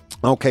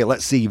 Okay,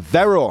 let's see.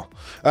 Vero.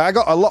 I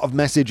got a lot of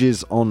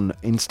messages on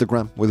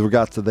Instagram with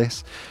regards to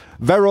this.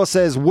 Vero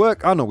says,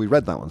 work... Oh, no, we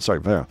read that one.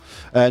 Sorry, Vero.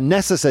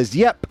 Nessa says,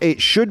 yep,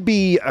 it should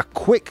be a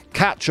quick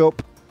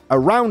catch-up, a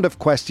round of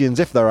questions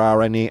if there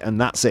are any,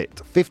 and that's it.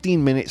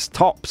 15 minutes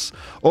tops.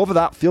 Over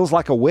that feels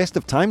like a waste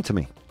of time to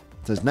me,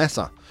 says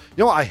Nessa.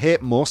 You know what I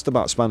hate most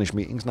about Spanish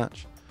meetings,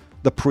 Natch?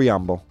 The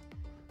preamble.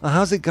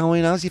 How's it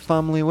going? How's your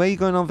family? Where are you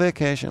going on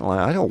vacation? Like,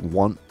 I don't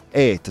want,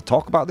 A, to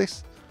talk about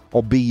this,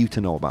 or B, you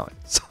to know about it.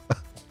 So,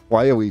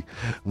 why are we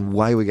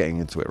getting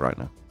into it right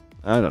now?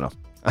 I don't know.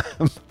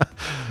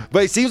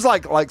 But it seems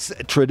like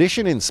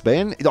tradition in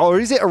Spain,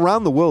 or is it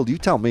around the world? You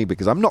tell me,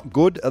 because I'm not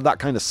good at that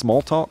kind of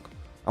small talk.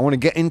 I want to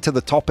get into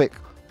the topic,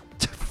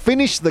 to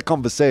finish the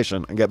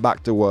conversation, and get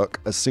back to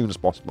work as soon as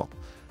possible.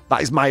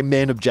 That is my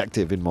main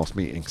objective in most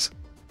meetings.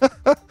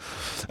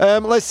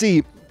 Let's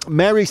see.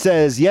 Mary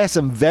says, yes,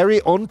 and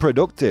very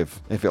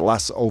unproductive if it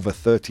lasts over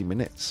 30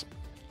 minutes.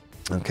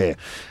 Okay.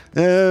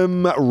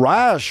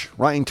 Raj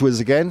writing to us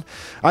again.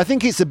 I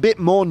think it's a bit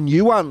more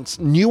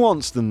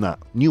nuanced than that.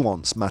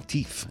 Nuance, my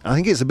teeth. I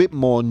think it's a bit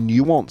more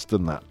nuanced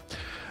than that.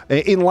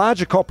 In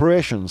larger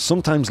corporations,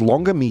 sometimes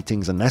longer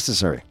meetings are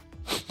necessary.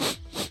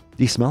 Do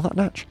you smell that,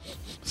 Natch?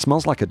 It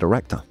smells like a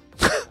director.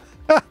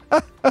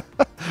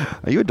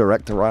 Are you a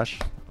director, Raj?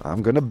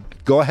 I'm going to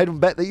go ahead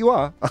and bet that you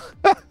are.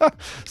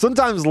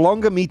 Sometimes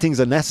longer meetings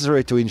are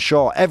necessary to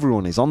ensure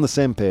everyone is on the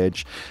same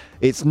page.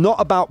 It's not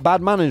about bad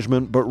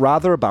management, but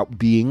rather about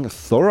being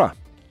thorough.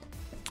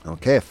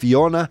 Okay,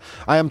 Fiona,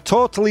 I am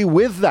totally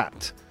with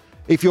that.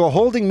 If you're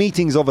holding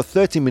meetings over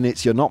 30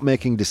 minutes, you're not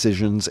making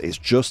decisions, it's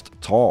just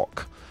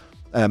talk.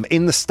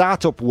 In the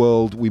startup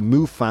world, we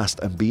move fast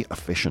and be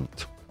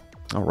efficient.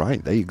 All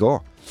right, there you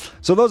go.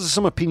 So those are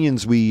some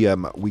opinions we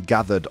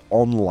gathered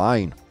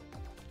online.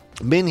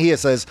 Min here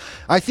says,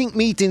 I think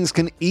meetings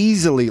can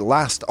easily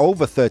last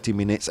over 30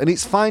 minutes, and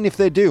it's fine if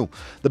they do.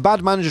 The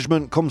bad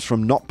management comes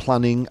from not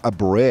planning a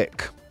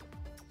break.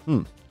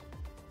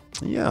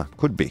 Yeah,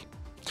 could be.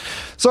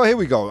 So here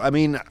we go. I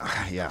mean,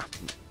 yeah.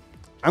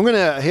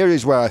 Here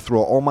is where I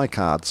throw all my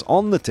cards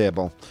on the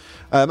table.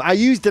 I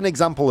used an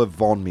example of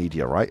Vaughan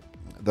Media, right?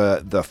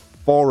 The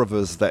four of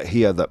us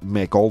that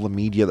make all the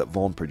media that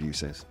Vaughan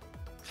produces.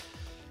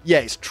 Yeah,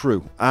 it's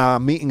true. Our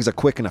meetings are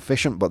quick and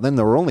efficient, but then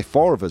there are only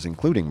four of us,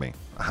 including me.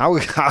 How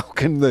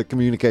can the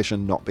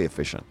communication not be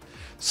efficient?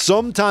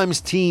 Sometimes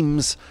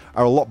teams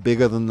are a lot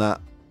bigger than that,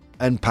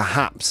 and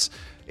perhaps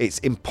it's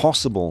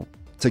impossible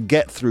to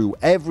get through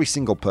every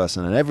single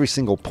person and every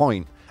single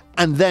point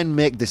and then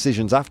make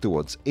decisions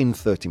afterwards in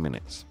 30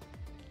 minutes.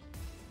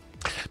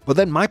 But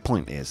then my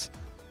point is,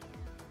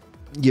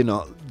 there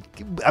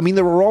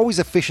are always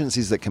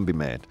efficiencies that can be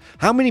made.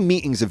 How many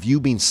meetings have you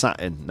been sat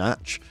in,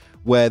 Natch,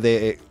 where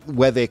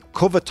they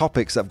cover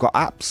topics that have got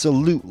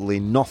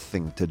absolutely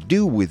nothing to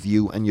do with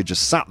you, and you're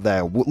just sat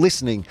there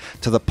listening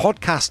to the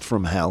podcast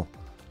from hell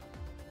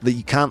that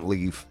you can't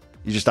leave.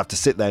 You just have to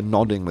sit there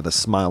nodding with a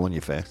smile on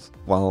your face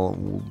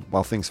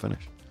while things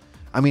finish.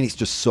 I mean, it's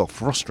just so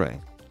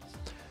frustrating.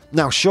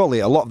 Now, surely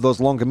a lot of those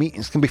longer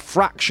meetings can be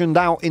fractured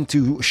out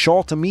into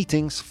shorter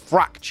meetings,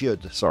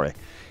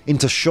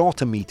 into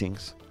shorter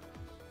meetings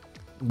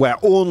where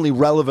only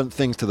relevant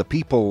things to the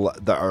people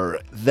that are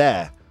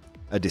there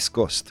are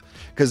discussed.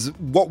 Because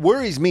what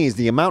worries me is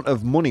the amount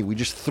of money we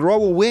just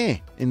throw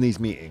away in these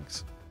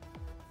meetings.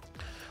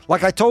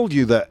 Like I told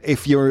you that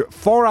if you're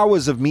 4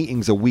 hours of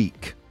meetings a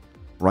week,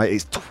 right,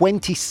 it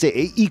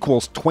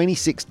equals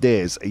 26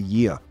 days a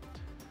year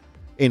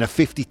in a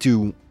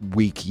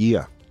 52-week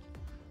year.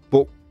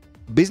 But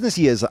business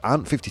years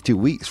aren't 52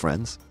 weeks,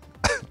 friends,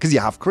 because you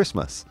have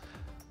Christmas.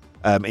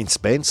 In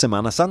Spain,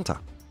 Semana Santa.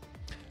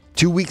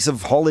 2 weeks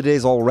of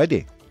holidays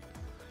already.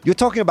 You're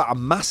talking about a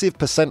massive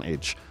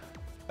percentage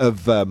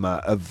of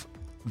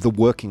the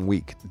working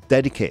week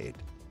dedicated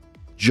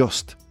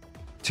just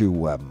to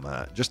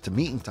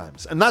meeting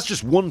times, and that's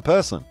just one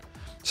person.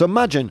 So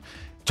imagine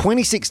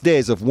 26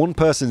 days of one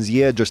person's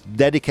year just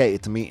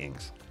dedicated to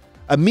meetings.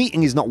 A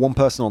meeting is not one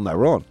person on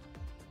their own.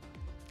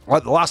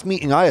 Like the last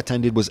meeting I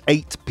attended was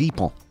 8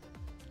 people.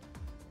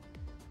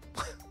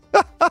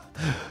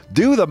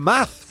 Do the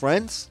math,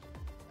 friends.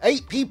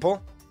 8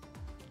 people.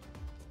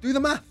 Do the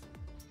math.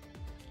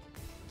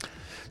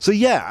 So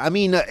yeah, I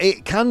mean,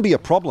 it can be a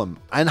problem.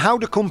 And how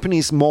do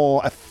companies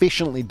more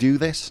efficiently do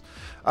this?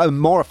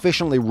 More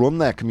efficiently run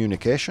their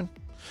communication?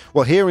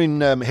 Well, here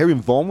in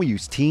Vaughan, we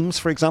use Teams,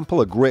 for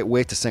example, a great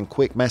way to send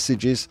quick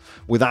messages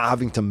without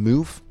having to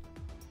move.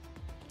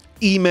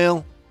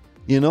 Email,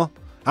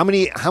 How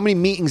many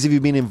meetings have you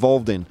been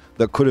involved in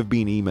that could have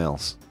been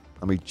emails?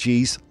 I mean,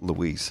 geez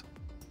Louise.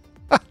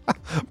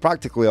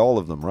 Practically all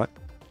of them, right?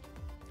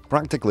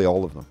 Practically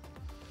all of them.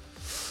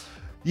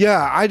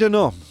 Yeah, I don't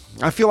know.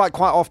 I feel like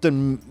quite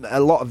often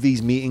a lot of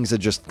these meetings are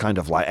just kind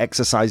of like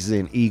exercises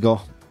in ego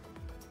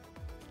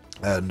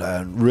and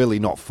really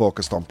not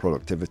focused on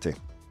productivity.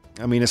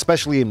 I mean,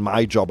 especially in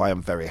my job, I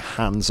am very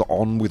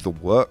hands-on with the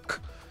work.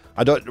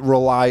 I don't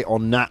rely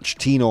on Natch,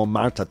 Tino, and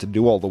Marta to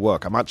do all the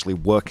work. I'm actually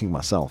working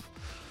myself.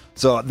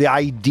 So the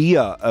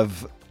idea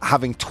of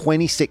having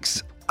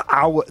 26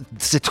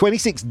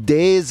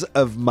 days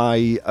of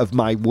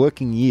my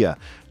working year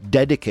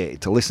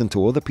dedicated to listen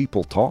to other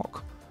people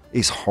talk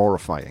is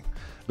horrifying,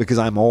 because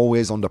I'm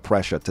always under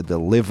pressure to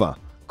deliver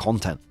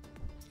content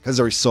because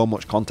there is so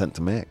much content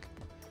to make.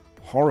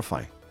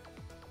 Horrifying.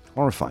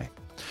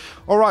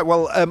 All right,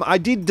 well, I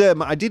did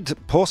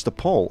post a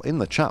poll in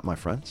the chat, my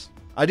friends.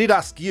 I did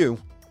ask you.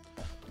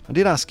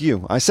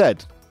 I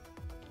said,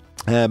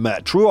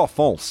 true or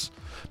false?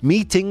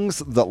 Meetings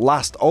that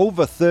last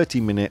over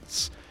 30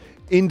 minutes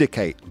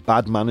indicate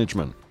bad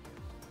management.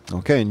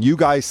 Okay, and you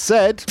guys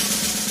said,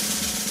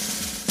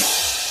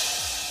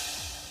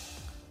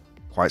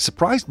 quite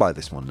surprised by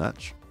this one,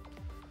 Natch.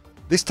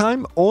 This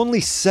time,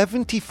 only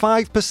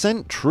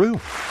 75% true.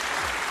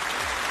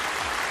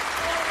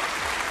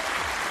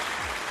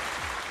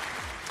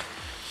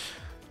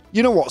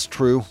 You know what's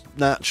true,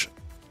 Natch?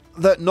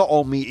 that not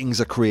all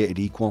meetings are created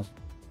equal.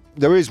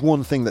 There is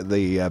one thing that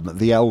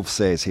the elf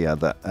says here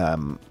that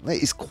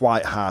is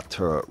quite hard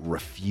to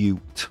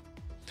refute.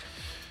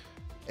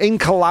 In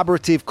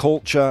collaborative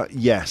culture,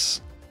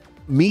 yes,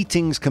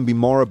 meetings can be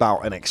more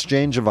about an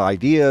exchange of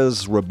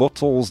ideas,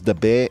 rebuttals,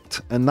 debate,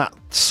 and that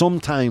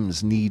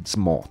sometimes needs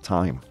more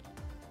time.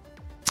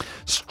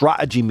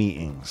 Strategy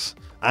meetings,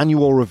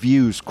 annual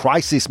reviews,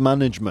 crisis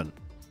management.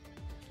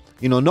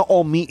 Not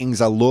all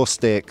meetings are low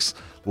stakes,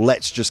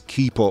 let's just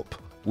keep up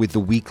with the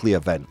weekly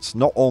events.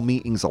 Not all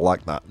meetings are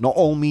like that. Not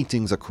all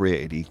meetings are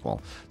created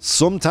equal.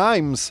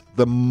 Sometimes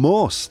the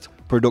most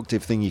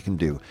productive thing you can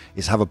do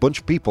is have a bunch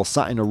of people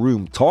sat in a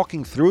room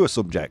talking through a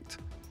subject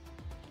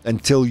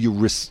until you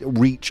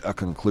reach a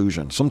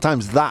conclusion.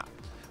 Sometimes that,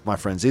 my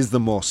friends, is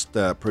the most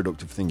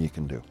productive thing you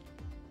can do.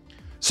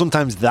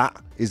 Sometimes that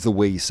is the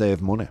way you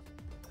save money.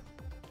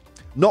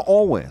 Not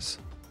always.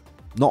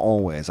 Not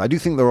always. I do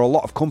think there are a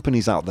lot of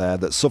companies out there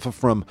that suffer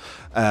from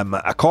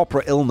a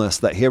corporate illness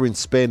that here in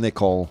Spain they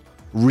call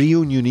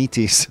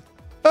reunionitis.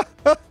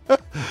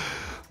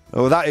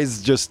 Oh, that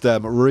is just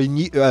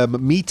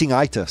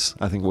meetingitis,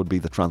 I think would be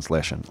the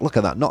translation. Look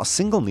at that. Not a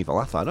single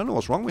nivelazo. I don't know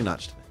what's wrong with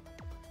Natch today.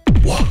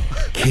 Wow,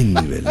 qué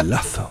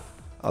nivelazo.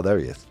 Oh, there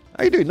he is.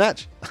 How you doing,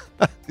 Natch?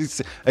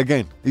 He's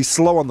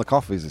slow on the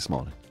coffees this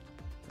morning.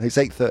 It's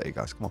 8:30,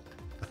 guys. Come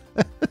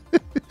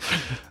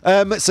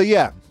on. So,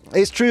 yeah.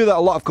 It's true that a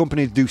lot of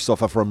companies do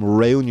suffer from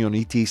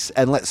reunionitis,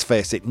 and let's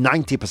face it,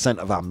 90%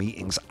 of our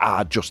meetings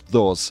are just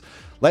those.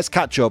 Let's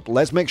catch up,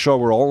 let's make sure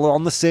we're all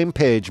on the same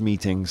page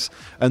meetings,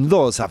 and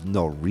those have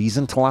no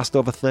reason to last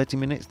over 30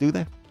 minutes, do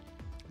they?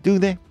 Do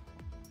they?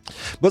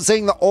 But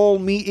saying that all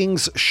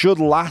meetings should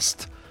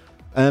last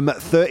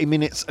 30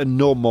 minutes and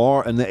no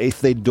more, and that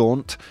if they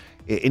don't,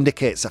 it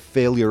indicates a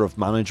failure of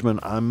management,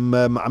 I'm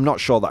not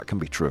sure that can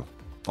be true.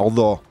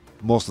 Although,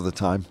 most of the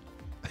time,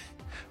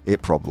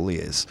 it probably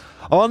is.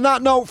 On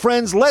that note,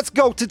 friends, let's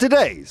go to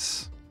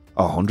today's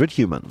 100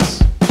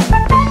 Humans.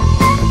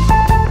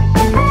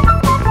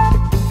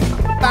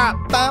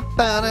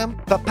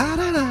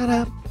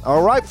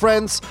 All right,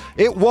 friends,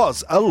 it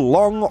was a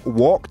long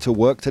walk to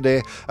work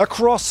today,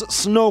 across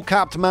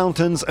snow-capped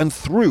mountains and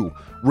through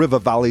river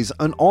valleys,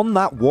 and on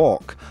that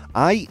walk,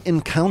 I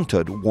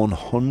encountered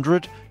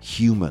 100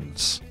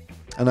 humans.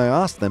 And I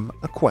asked them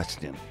a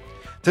question.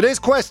 Today's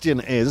question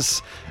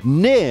is,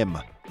 name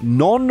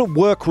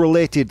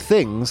non-work-related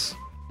things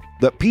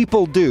that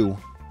people do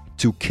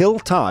to kill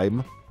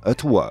time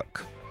at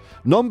work.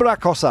 Nombra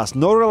cosas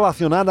no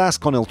relacionadas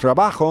con el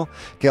trabajo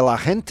que la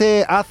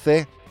gente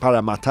hace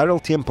para matar el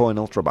tiempo en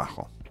el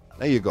trabajo.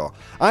 There you go.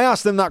 I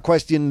asked them that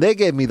question, they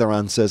gave me their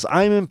answers.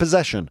 I'm in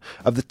possession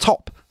of the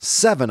top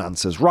 7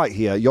 answers right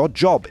here. Your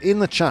job in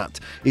the chat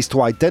is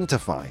to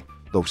identify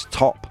those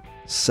top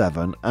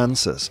 7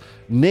 answers.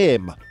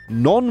 Name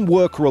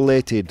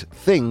non-work-related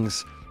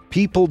things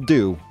people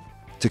do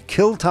to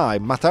kill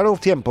time, matar el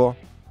tiempo,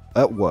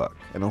 at work,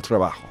 en el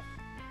trabajo.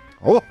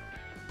 Oh!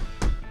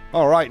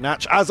 All right,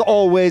 Natch. As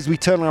always, we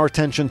turn our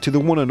attention to the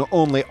one and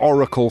only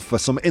Oracle for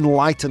some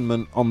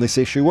enlightenment on this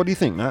issue. What do you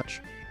think,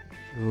 Natch?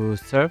 To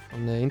surf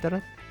on the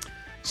internet?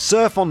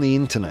 Surf on the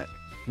internet.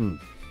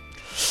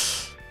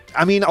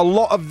 I mean, a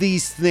lot of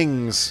these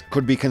things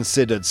could be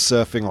considered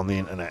surfing on the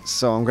internet,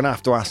 so I'm going to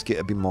have to ask you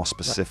to be more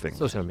specific.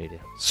 Social media.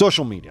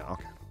 Social media,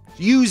 okay.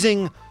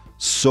 Using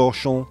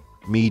social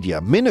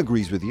media. Min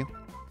agrees with you.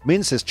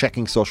 Min says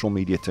checking social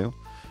media too.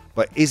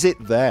 But is it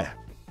there?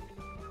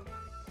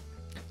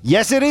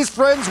 Yes, it is,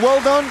 friends.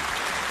 Well done.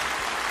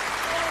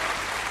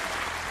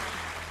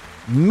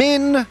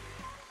 Min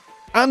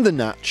and the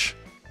Natch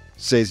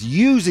says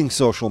using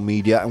social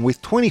media, and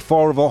with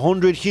 24 of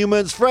 100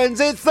 humans, friends,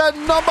 it's the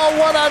number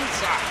 1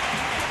 answer.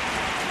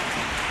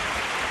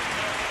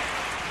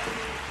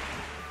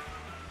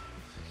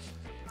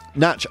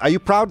 Natch, are you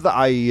proud that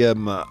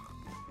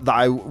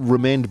I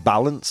remained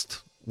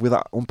balanced with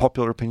that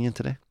unpopular opinion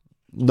today?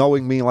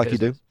 Knowing me like you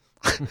do?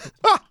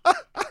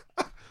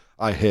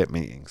 I hate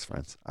meetings,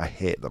 friends. I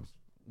hate them.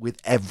 With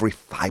every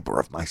fibre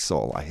of my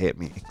soul, I hate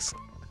meetings.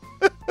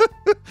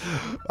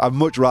 I'd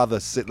much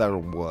rather sit there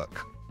and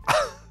work.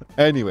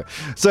 Anyway,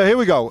 so here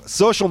we go.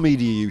 Social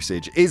media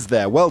usage is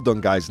there. Well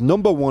done, guys.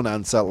 Number 1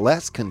 answer.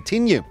 Let's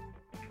continue.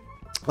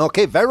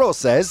 Okay, Vero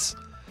says,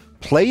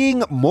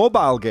 playing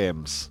mobile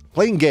games.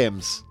 Playing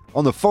games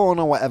on the phone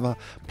or whatever.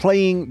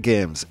 Playing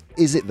games.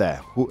 Is it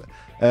there?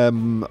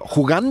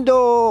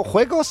 Jugando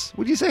juegos,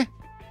 would you say?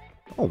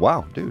 Oh,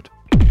 wow, dude.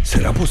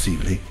 ¿Será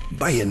posible?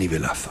 Vaya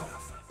nivelazo.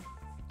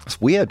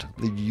 That's weird.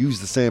 They use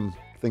the same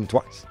thing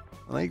twice.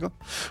 There you go.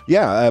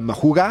 Yeah,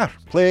 jugar.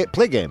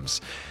 Play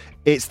games.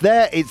 It's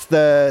there. It's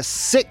the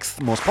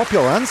 6th most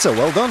popular answer.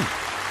 Well done.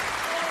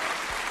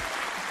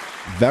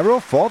 Vero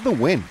for the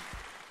win.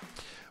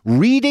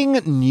 Reading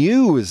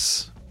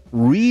news.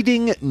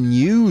 Reading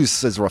news,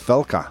 says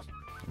Rafelka.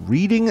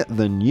 Reading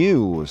the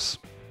news.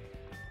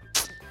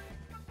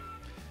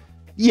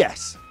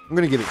 Yes, I'm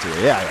going to give it to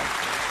you. Yeah.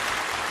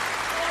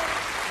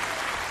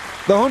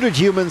 The 100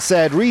 humans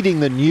said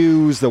reading the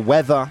news, the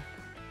weather,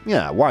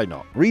 Yeah, why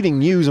not? Reading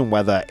news and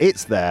weather,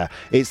 it's there.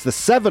 It's the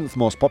 7th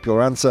most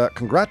popular answer.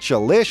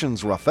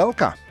 Congratulations,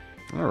 Rafelka.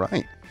 All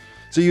right.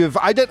 So you've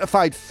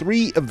identified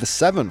 3 of the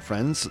 7,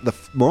 friends. The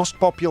most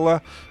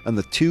popular and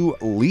the 2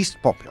 least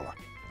popular.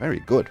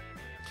 Very good.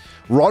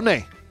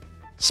 Ronnie,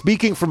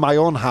 speaking from my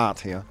own heart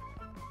here.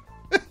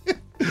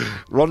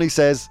 Ronnie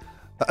says,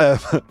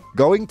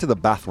 going to the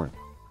bathroom.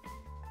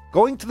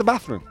 Going to the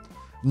bathroom.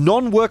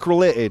 Non-work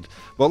related.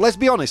 But let's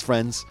be honest,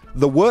 friends.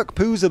 The work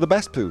poos are the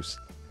best poos.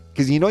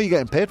 Because you know you're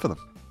getting paid for them.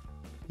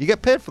 You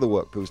get paid for the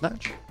work poos,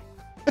 Natch.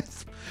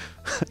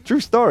 True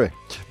story.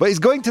 But he's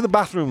going to the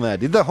bathroom there.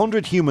 Did the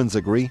 100 humans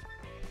agree?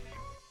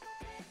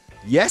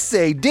 Yes,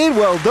 they did.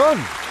 Well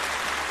done.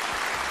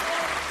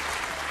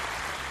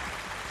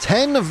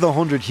 10 of the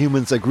 100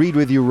 humans agreed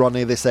with you,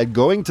 Ronnie. They said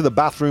going to the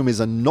bathroom is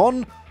a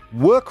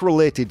non-work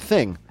related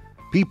thing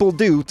people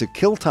do to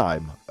kill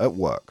time at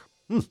work.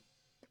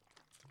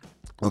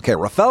 Okay,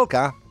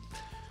 Rafelka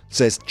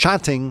says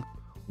chatting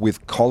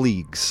with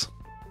colleagues.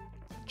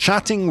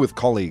 Chatting with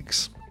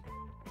colleagues.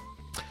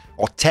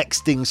 Or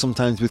texting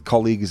sometimes with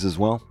colleagues as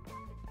well.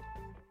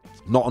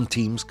 Not on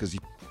Teams, because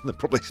they're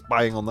probably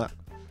spying on that.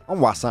 On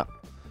WhatsApp.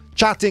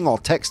 Chatting or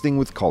texting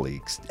with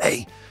colleagues.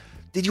 Hey,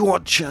 did you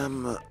watch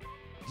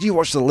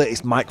the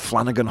latest Mike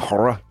Flanagan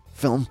horror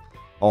film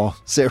or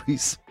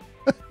series?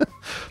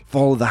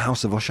 Fall of the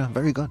House of Usher.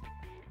 Very good.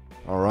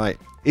 All right.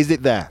 Is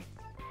it there?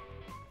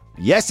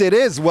 Yes, it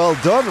is. Well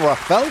done,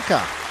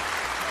 Rafelka.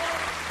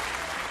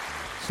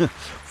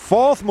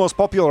 4th most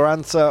popular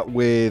answer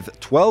with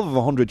 12 of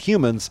 100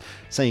 humans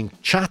saying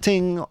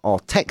chatting or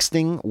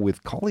texting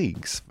with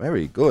colleagues.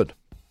 Very good.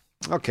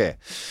 Okay,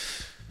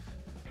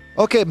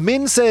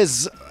 Min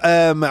says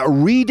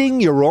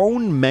reading your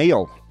own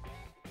mail.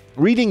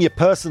 Reading your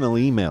personal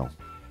email.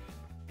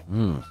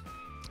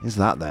 Is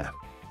that there?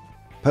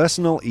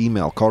 Personal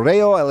email.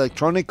 Correo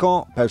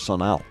electrónico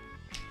personal.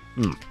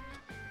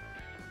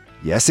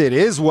 Yes, it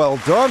is. Well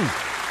done.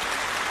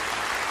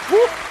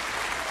 Woo.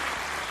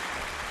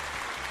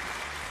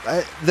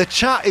 The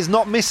chat is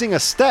not missing a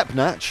step,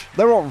 Natch.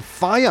 They're on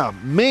fire.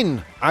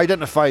 Min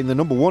identifying the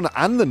number 1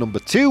 and the number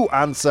 2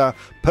 answer.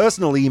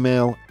 Personal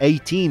email.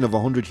 18 of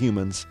 100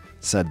 humans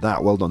said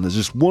that. Well done. There's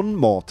just one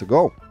more to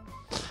go.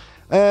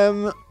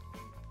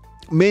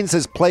 Min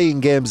says playing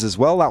games as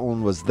well. That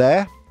one was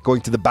there.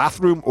 Going to the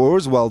bathroom.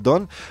 Urs, well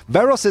done.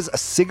 Vero says a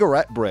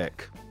cigarette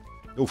break.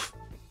 Oof.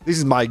 This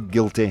is my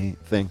guilty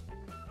thing.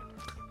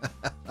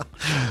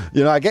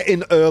 You know, I get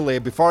in early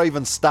before I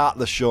even start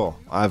the show.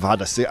 I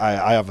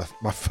have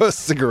my first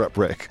cigarette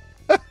break.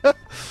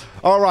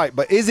 All right,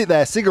 but is it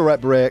there?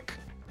 Cigarette break?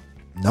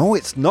 No,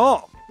 it's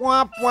not.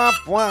 Wap, wap,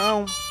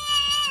 wow.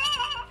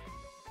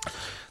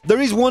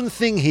 There is one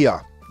thing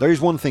here. In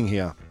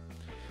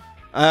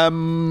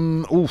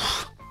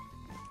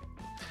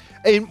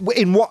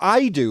what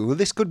I do,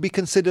 this could be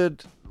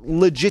considered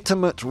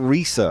legitimate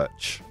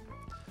research.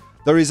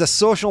 There is a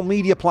social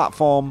media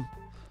platform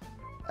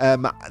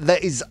that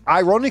is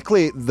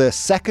ironically the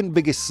 2nd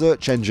biggest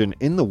search engine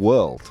in the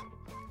world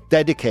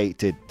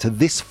dedicated to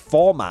this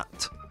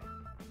format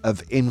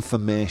of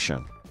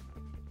information.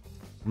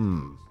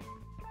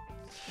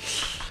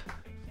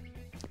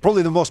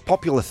 Probably the most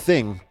popular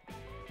thing.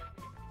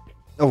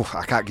 Oh,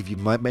 I can't give you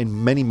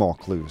many more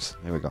clues.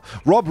 Here we go.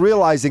 Rob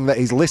realizing that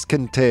his list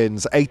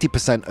contains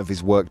 80% of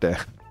his workday.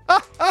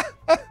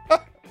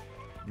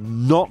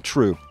 Not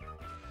true.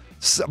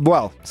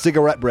 Well,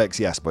 cigarette breaks,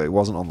 yes, but it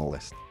wasn't on the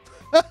list.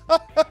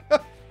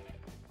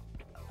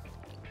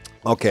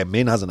 Okay,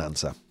 Min has an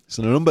answer.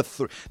 So number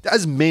 3.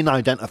 Has Min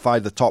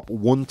identified the top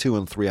 1, 2,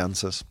 and 3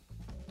 answers?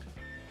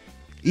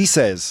 He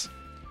says,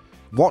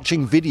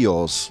 watching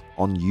videos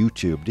on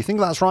YouTube. Do you think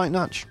that's right,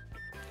 Natch?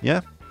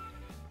 Yeah?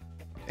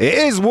 It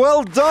is.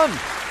 Well done.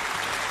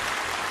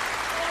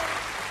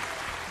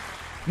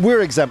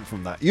 We're exempt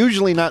from that.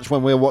 Usually, Natch,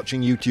 when we're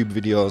watching YouTube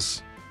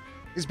videos,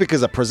 it's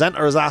because a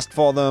presenter has asked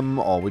for them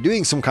or we're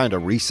doing some kind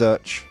of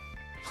research.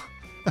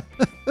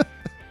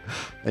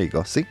 There you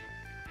go, see?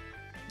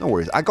 No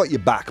worries, I got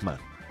your back, man.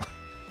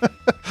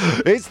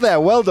 It's there,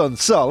 well done.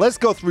 So, let's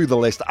go through the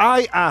list.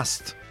 I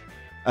asked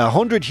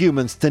 100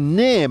 humans to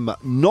name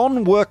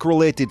non-work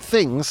related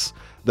things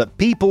that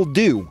people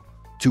do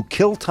to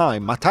kill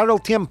time. Matar el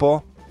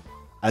tiempo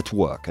at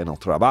work, en el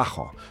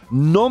trabajo.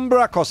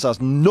 Nombra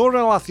cosas no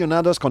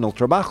relacionadas con el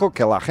trabajo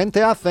que la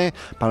gente hace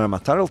para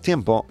matar el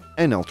tiempo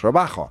en el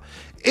trabajo.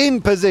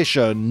 In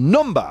position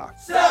number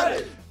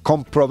 7.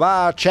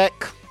 Comprobar, check,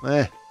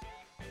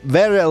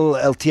 ver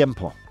el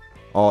tiempo.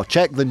 Or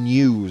check the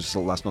news,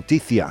 las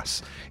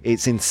noticias.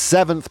 It's in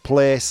 7th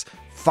place.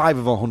 5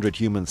 of 100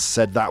 humans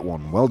said that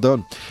one. Well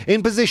done.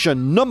 In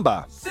position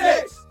number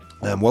 6.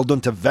 Well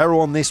done to Vero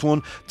on this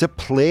one. To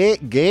play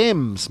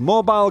games.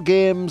 Mobile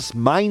games.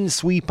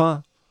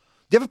 Minesweeper.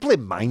 Do you ever play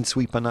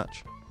Minesweeper,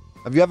 Natch?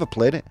 Have you ever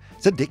played it?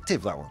 It's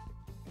addictive, that one.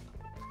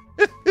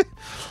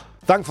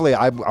 Thankfully,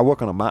 I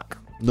work on a Mac.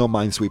 No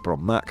Minesweeper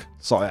on Mac.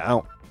 Sort it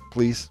out,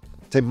 please.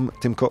 Tim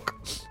Cook.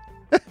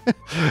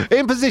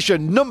 In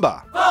position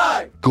number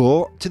 5.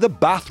 Go to the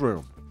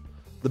bathroom.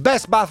 The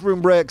best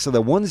bathroom breaks are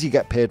the ones you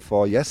get paid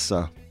for. Yes,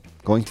 sir.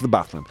 Going to the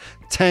bathroom.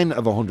 10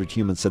 of 100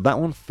 humans said that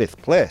one. 5th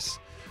place.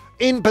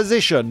 In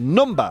position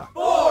number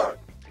 4.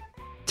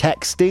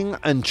 Texting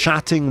and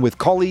chatting with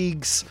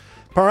colleagues.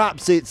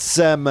 Perhaps it's,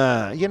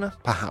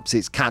 perhaps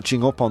it's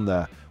catching up on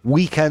the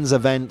weekend's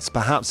events.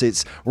 Perhaps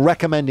it's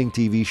recommending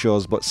TV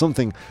shows, but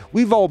something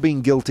we've all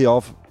been guilty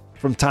of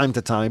from time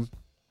to time.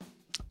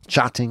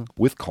 Chatting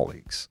with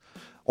colleagues.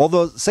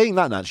 Although, saying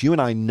that, Natch, you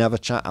and I never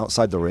chat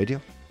outside the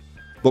radio.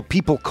 But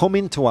people come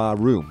into our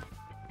room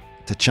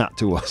to chat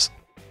to us.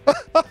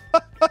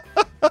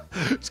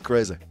 It's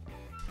crazy.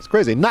 It's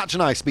crazy. Natch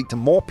and I speak to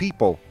more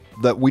people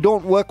that we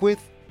don't work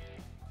with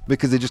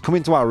because they just come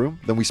into our room,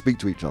 then we speak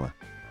to each other.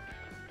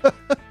 The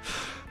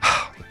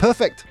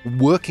perfect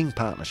working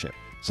partnership,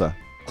 sir.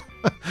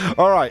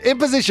 All right, in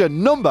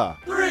position number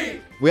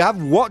 3, we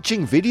have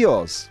watching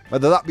videos,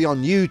 whether that be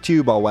on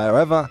YouTube or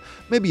wherever.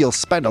 Maybe you'll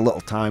spend a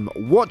little time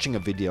watching a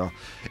video.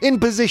 In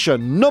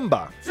position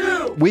number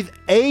 2, with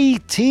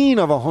 18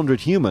 of 100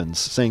 humans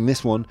saying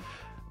this one,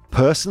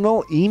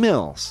 personal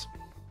emails.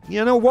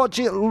 You know,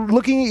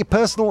 looking at your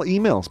personal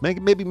emails,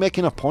 maybe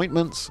making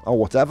appointments or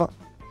whatever.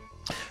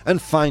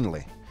 And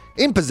finally,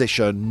 in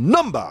position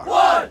number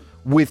 1,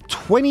 with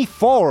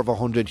 24 of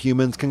 100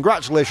 humans,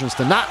 congratulations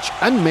to Natch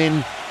and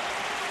Min,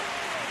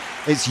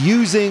 it's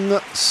using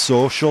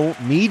social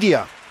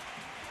media.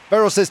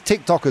 Vero says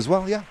TikTok as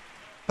well, yeah.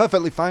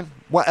 Perfectly fine.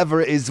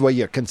 Whatever it is where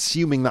you're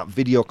consuming that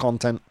video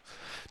content.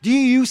 Have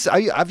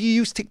you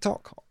used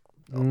TikTok?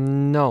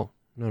 No.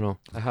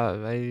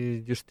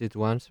 I used it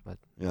once, but...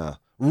 Yeah.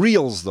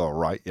 Reels though,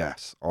 right?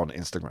 Yes. On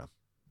Instagram.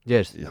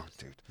 Yes. Yeah,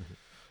 dude.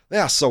 They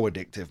are so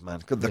addictive,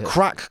 man. The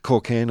crack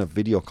cocaine of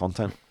video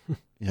content.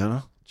 You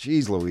know?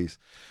 Jeez Louise.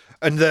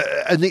 And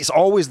it's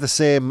always the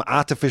same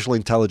artificial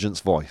intelligence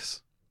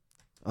voice.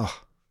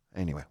 Oh,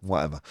 anyway,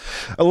 whatever.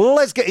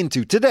 Let's get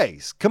into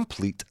today's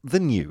Complete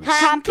the News.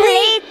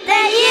 Complete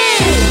the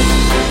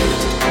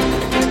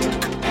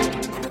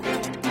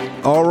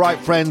news! All right,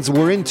 friends,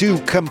 we're into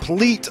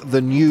Complete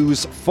the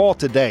News for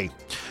today.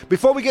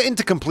 Before we get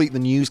into Complete the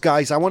News,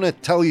 guys, I want to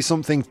tell you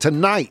something.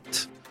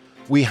 Tonight,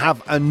 we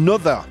have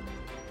another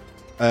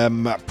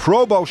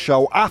Probo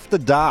show after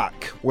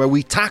dark where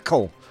we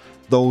tackle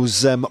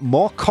those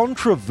more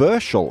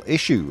controversial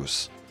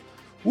issues.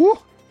 Woo!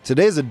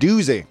 Today's a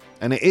doozy,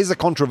 and it is a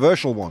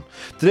controversial one.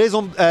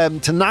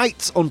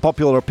 Tonight's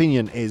unpopular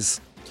opinion is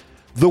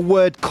the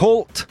word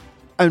cult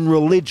and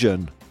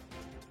religion.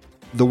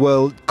 The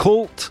word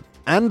cult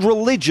and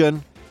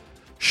religion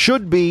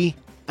should be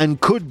and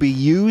could be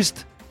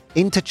used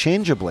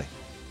interchangeably.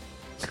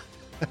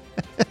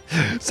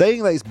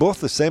 Saying that it's both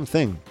the same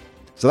thing.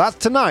 So that's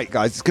tonight,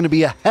 guys. It's going to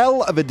be a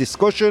hell of a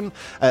discussion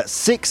at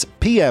 6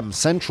 p.m.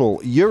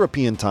 Central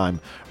European Time,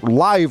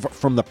 live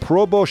from the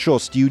Probo Show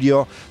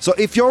studio. So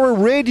if you're a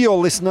radio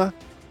listener,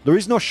 there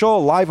is no show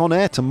live on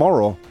air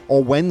tomorrow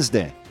or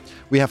Wednesday.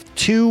 We have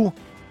 2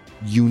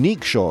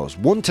 unique shows,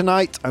 one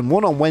tonight and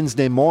one on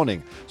Wednesday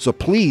morning. So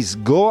please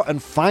go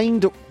and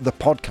find the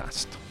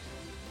podcast.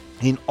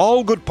 In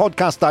all good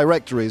podcast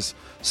directories,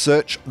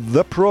 search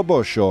The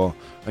Probo Show,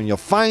 and you'll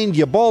find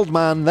your bald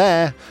man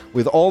there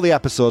with all the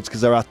episodes, because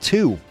there are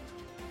 2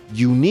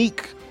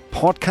 unique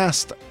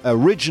podcast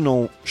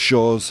original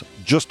shows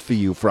just for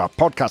you, for our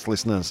podcast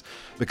listeners,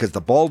 because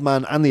the bald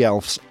man and the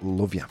elves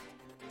love you.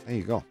 There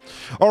you go.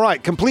 All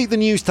right, complete the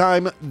news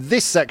time.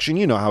 This section,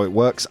 you know how it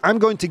works. I'm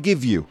going to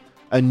give you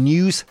a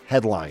news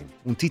headline,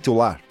 un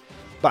titular,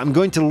 but I'm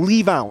going to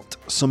leave out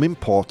some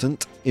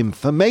important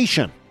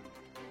information.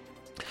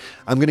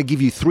 I'm going to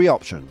give you 3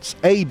 options,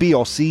 A, B,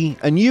 or C,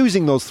 and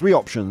using those 3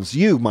 options,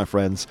 you, my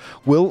friends,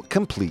 will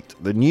complete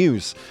the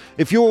news.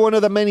 If you're one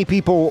of the many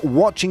people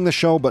watching the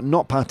show but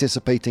not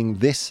participating,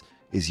 this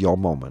is your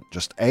moment.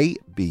 Just A,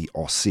 B,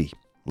 or C.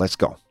 Let's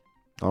go.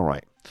 All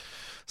right.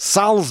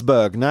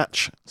 Salzburg,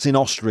 Natch. It's in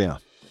Austria.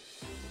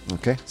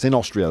 Okay, it's in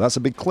Austria. That's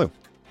a big clue.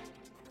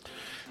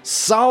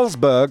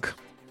 Salzburg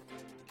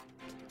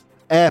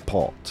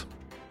Airport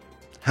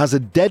has a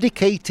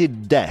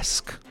dedicated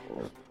desk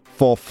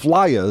for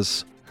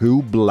flyers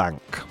who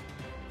blank.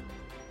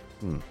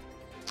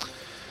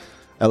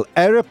 El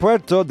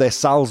aeropuerto de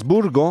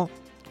Salzburgo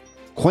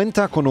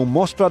cuenta con un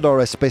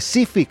mostrador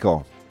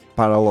específico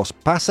para los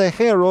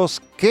pasajeros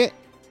que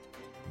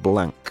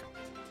blank.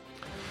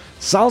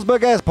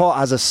 Salzburg Airport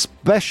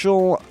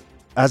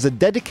has a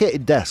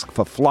dedicated desk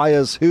for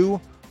flyers who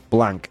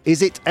blank.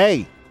 Is it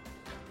A,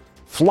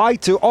 fly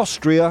to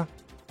Austria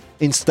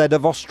instead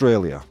of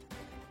Australia?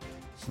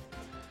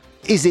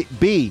 Is it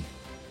B,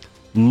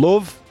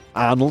 love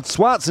Arnold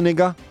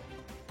Schwarzenegger?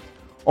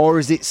 Or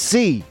is it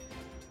C,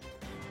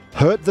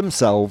 hurt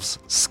themselves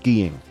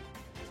skiing?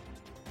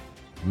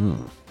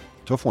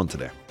 Tough one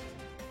today.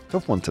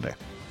 Tough one today.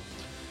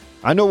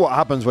 I know what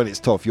happens when it's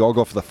tough. You all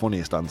go for the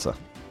funniest answer.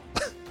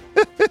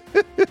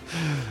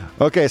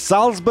 Okay,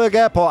 Salzburg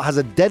Airport has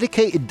a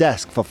dedicated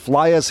desk for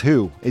flyers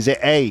who. Is it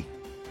A?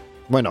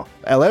 Bueno,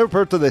 el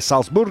aeropuerto de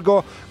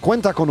Salzburgo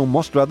cuenta con un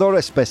mostrador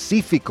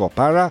específico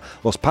para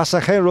los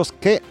pasajeros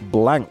que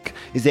blank.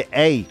 Is it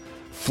A,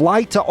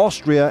 Fly to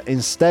Austria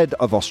instead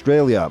of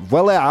Australia.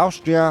 Vuela a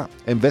Austria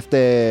en vez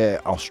de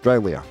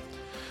Australia.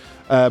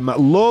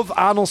 Love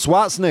Arnold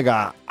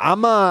Schwarzenegger.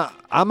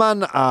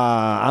 Aman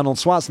Arnold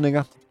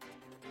Schwarzenegger.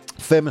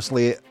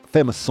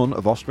 Famous son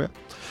of Austria.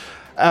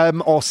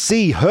 Or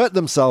C, hurt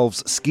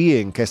themselves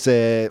skiing, que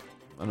se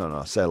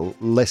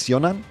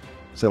lesionan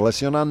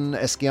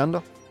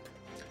esquiando.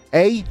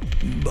 A.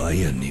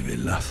 Vaya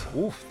nivelazo.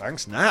 Oof,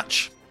 thanks,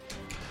 Natch.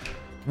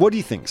 What do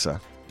you think, sir?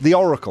 The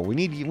Oracle. We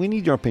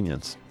need your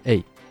opinions.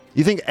 A.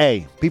 You think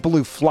A, people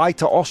who fly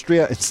to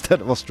Austria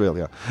instead of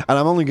Australia. And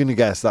I'm only going to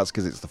guess that's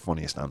because it's the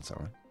funniest answer,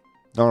 right?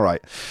 All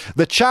right.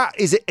 The chat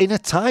is in a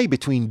tie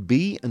between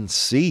B and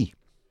C.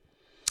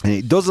 And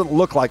it doesn't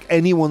look like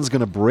anyone's going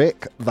to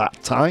break that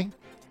tie.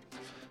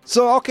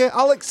 So, okay,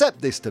 I'll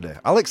accept this today.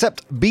 I'll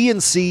accept B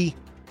and C.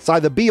 It's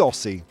either B or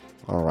C.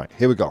 All right,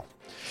 here we go.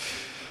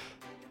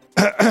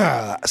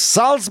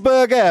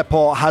 Salzburg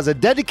Airport has a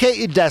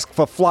dedicated desk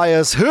for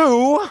flyers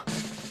who...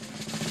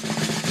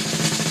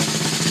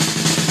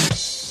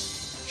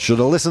 Should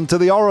have listened to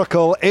the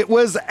Oracle. It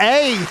was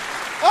A.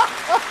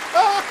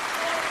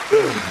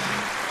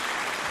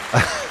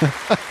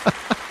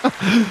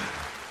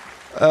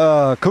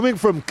 Coming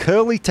from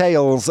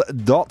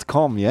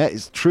curlytails.com, yeah,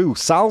 it's true.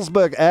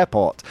 Salzburg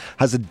Airport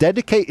has a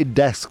dedicated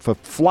desk for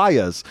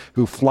flyers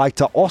who fly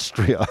to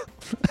Austria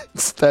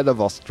instead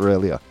of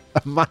Australia.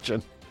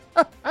 Imagine.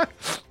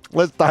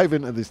 Let's dive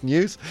into this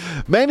news.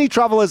 Many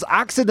travelers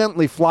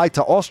accidentally fly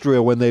to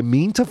Austria when they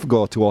mean to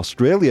go to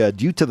Australia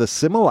due to the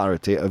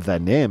similarity of their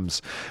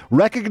names.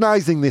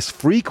 Recognizing this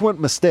frequent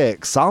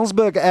mistake,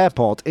 Salzburg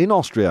Airport in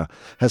Austria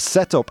has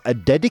set up a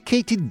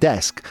dedicated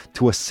desk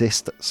to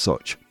assist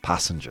such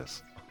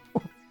passengers.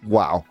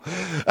 Wow.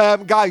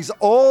 Guys,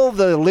 all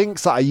the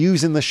links that I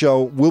use in the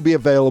show will be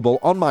available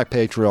on my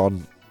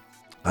Patreon,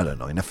 I don't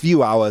know, in a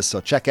few hours,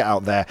 so check it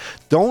out there.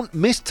 Don't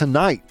miss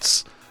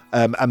tonight's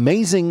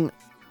amazing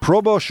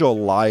Probo Show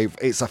Live.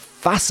 It's a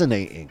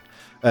fascinating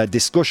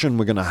discussion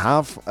we're going to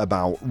have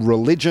about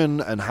religion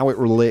and how it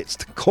relates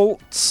to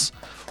cults.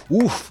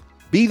 Oof.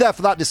 Be there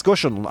for that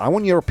discussion. I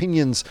want your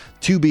opinions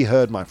to be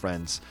heard, my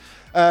friends.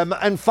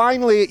 And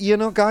finally,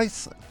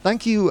 guys,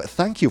 thank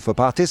you for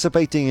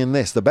participating in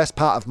this, the best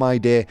part of my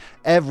day,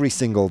 every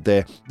single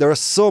day. There are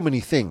so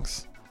many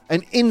things.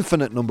 An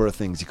infinite number of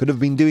things you could have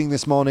been doing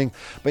this morning,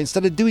 but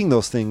instead of doing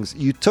those things,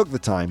 you took the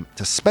time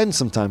to spend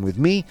some time with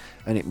me,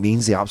 and it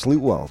means the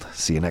absolute world.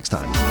 See you next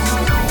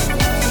time.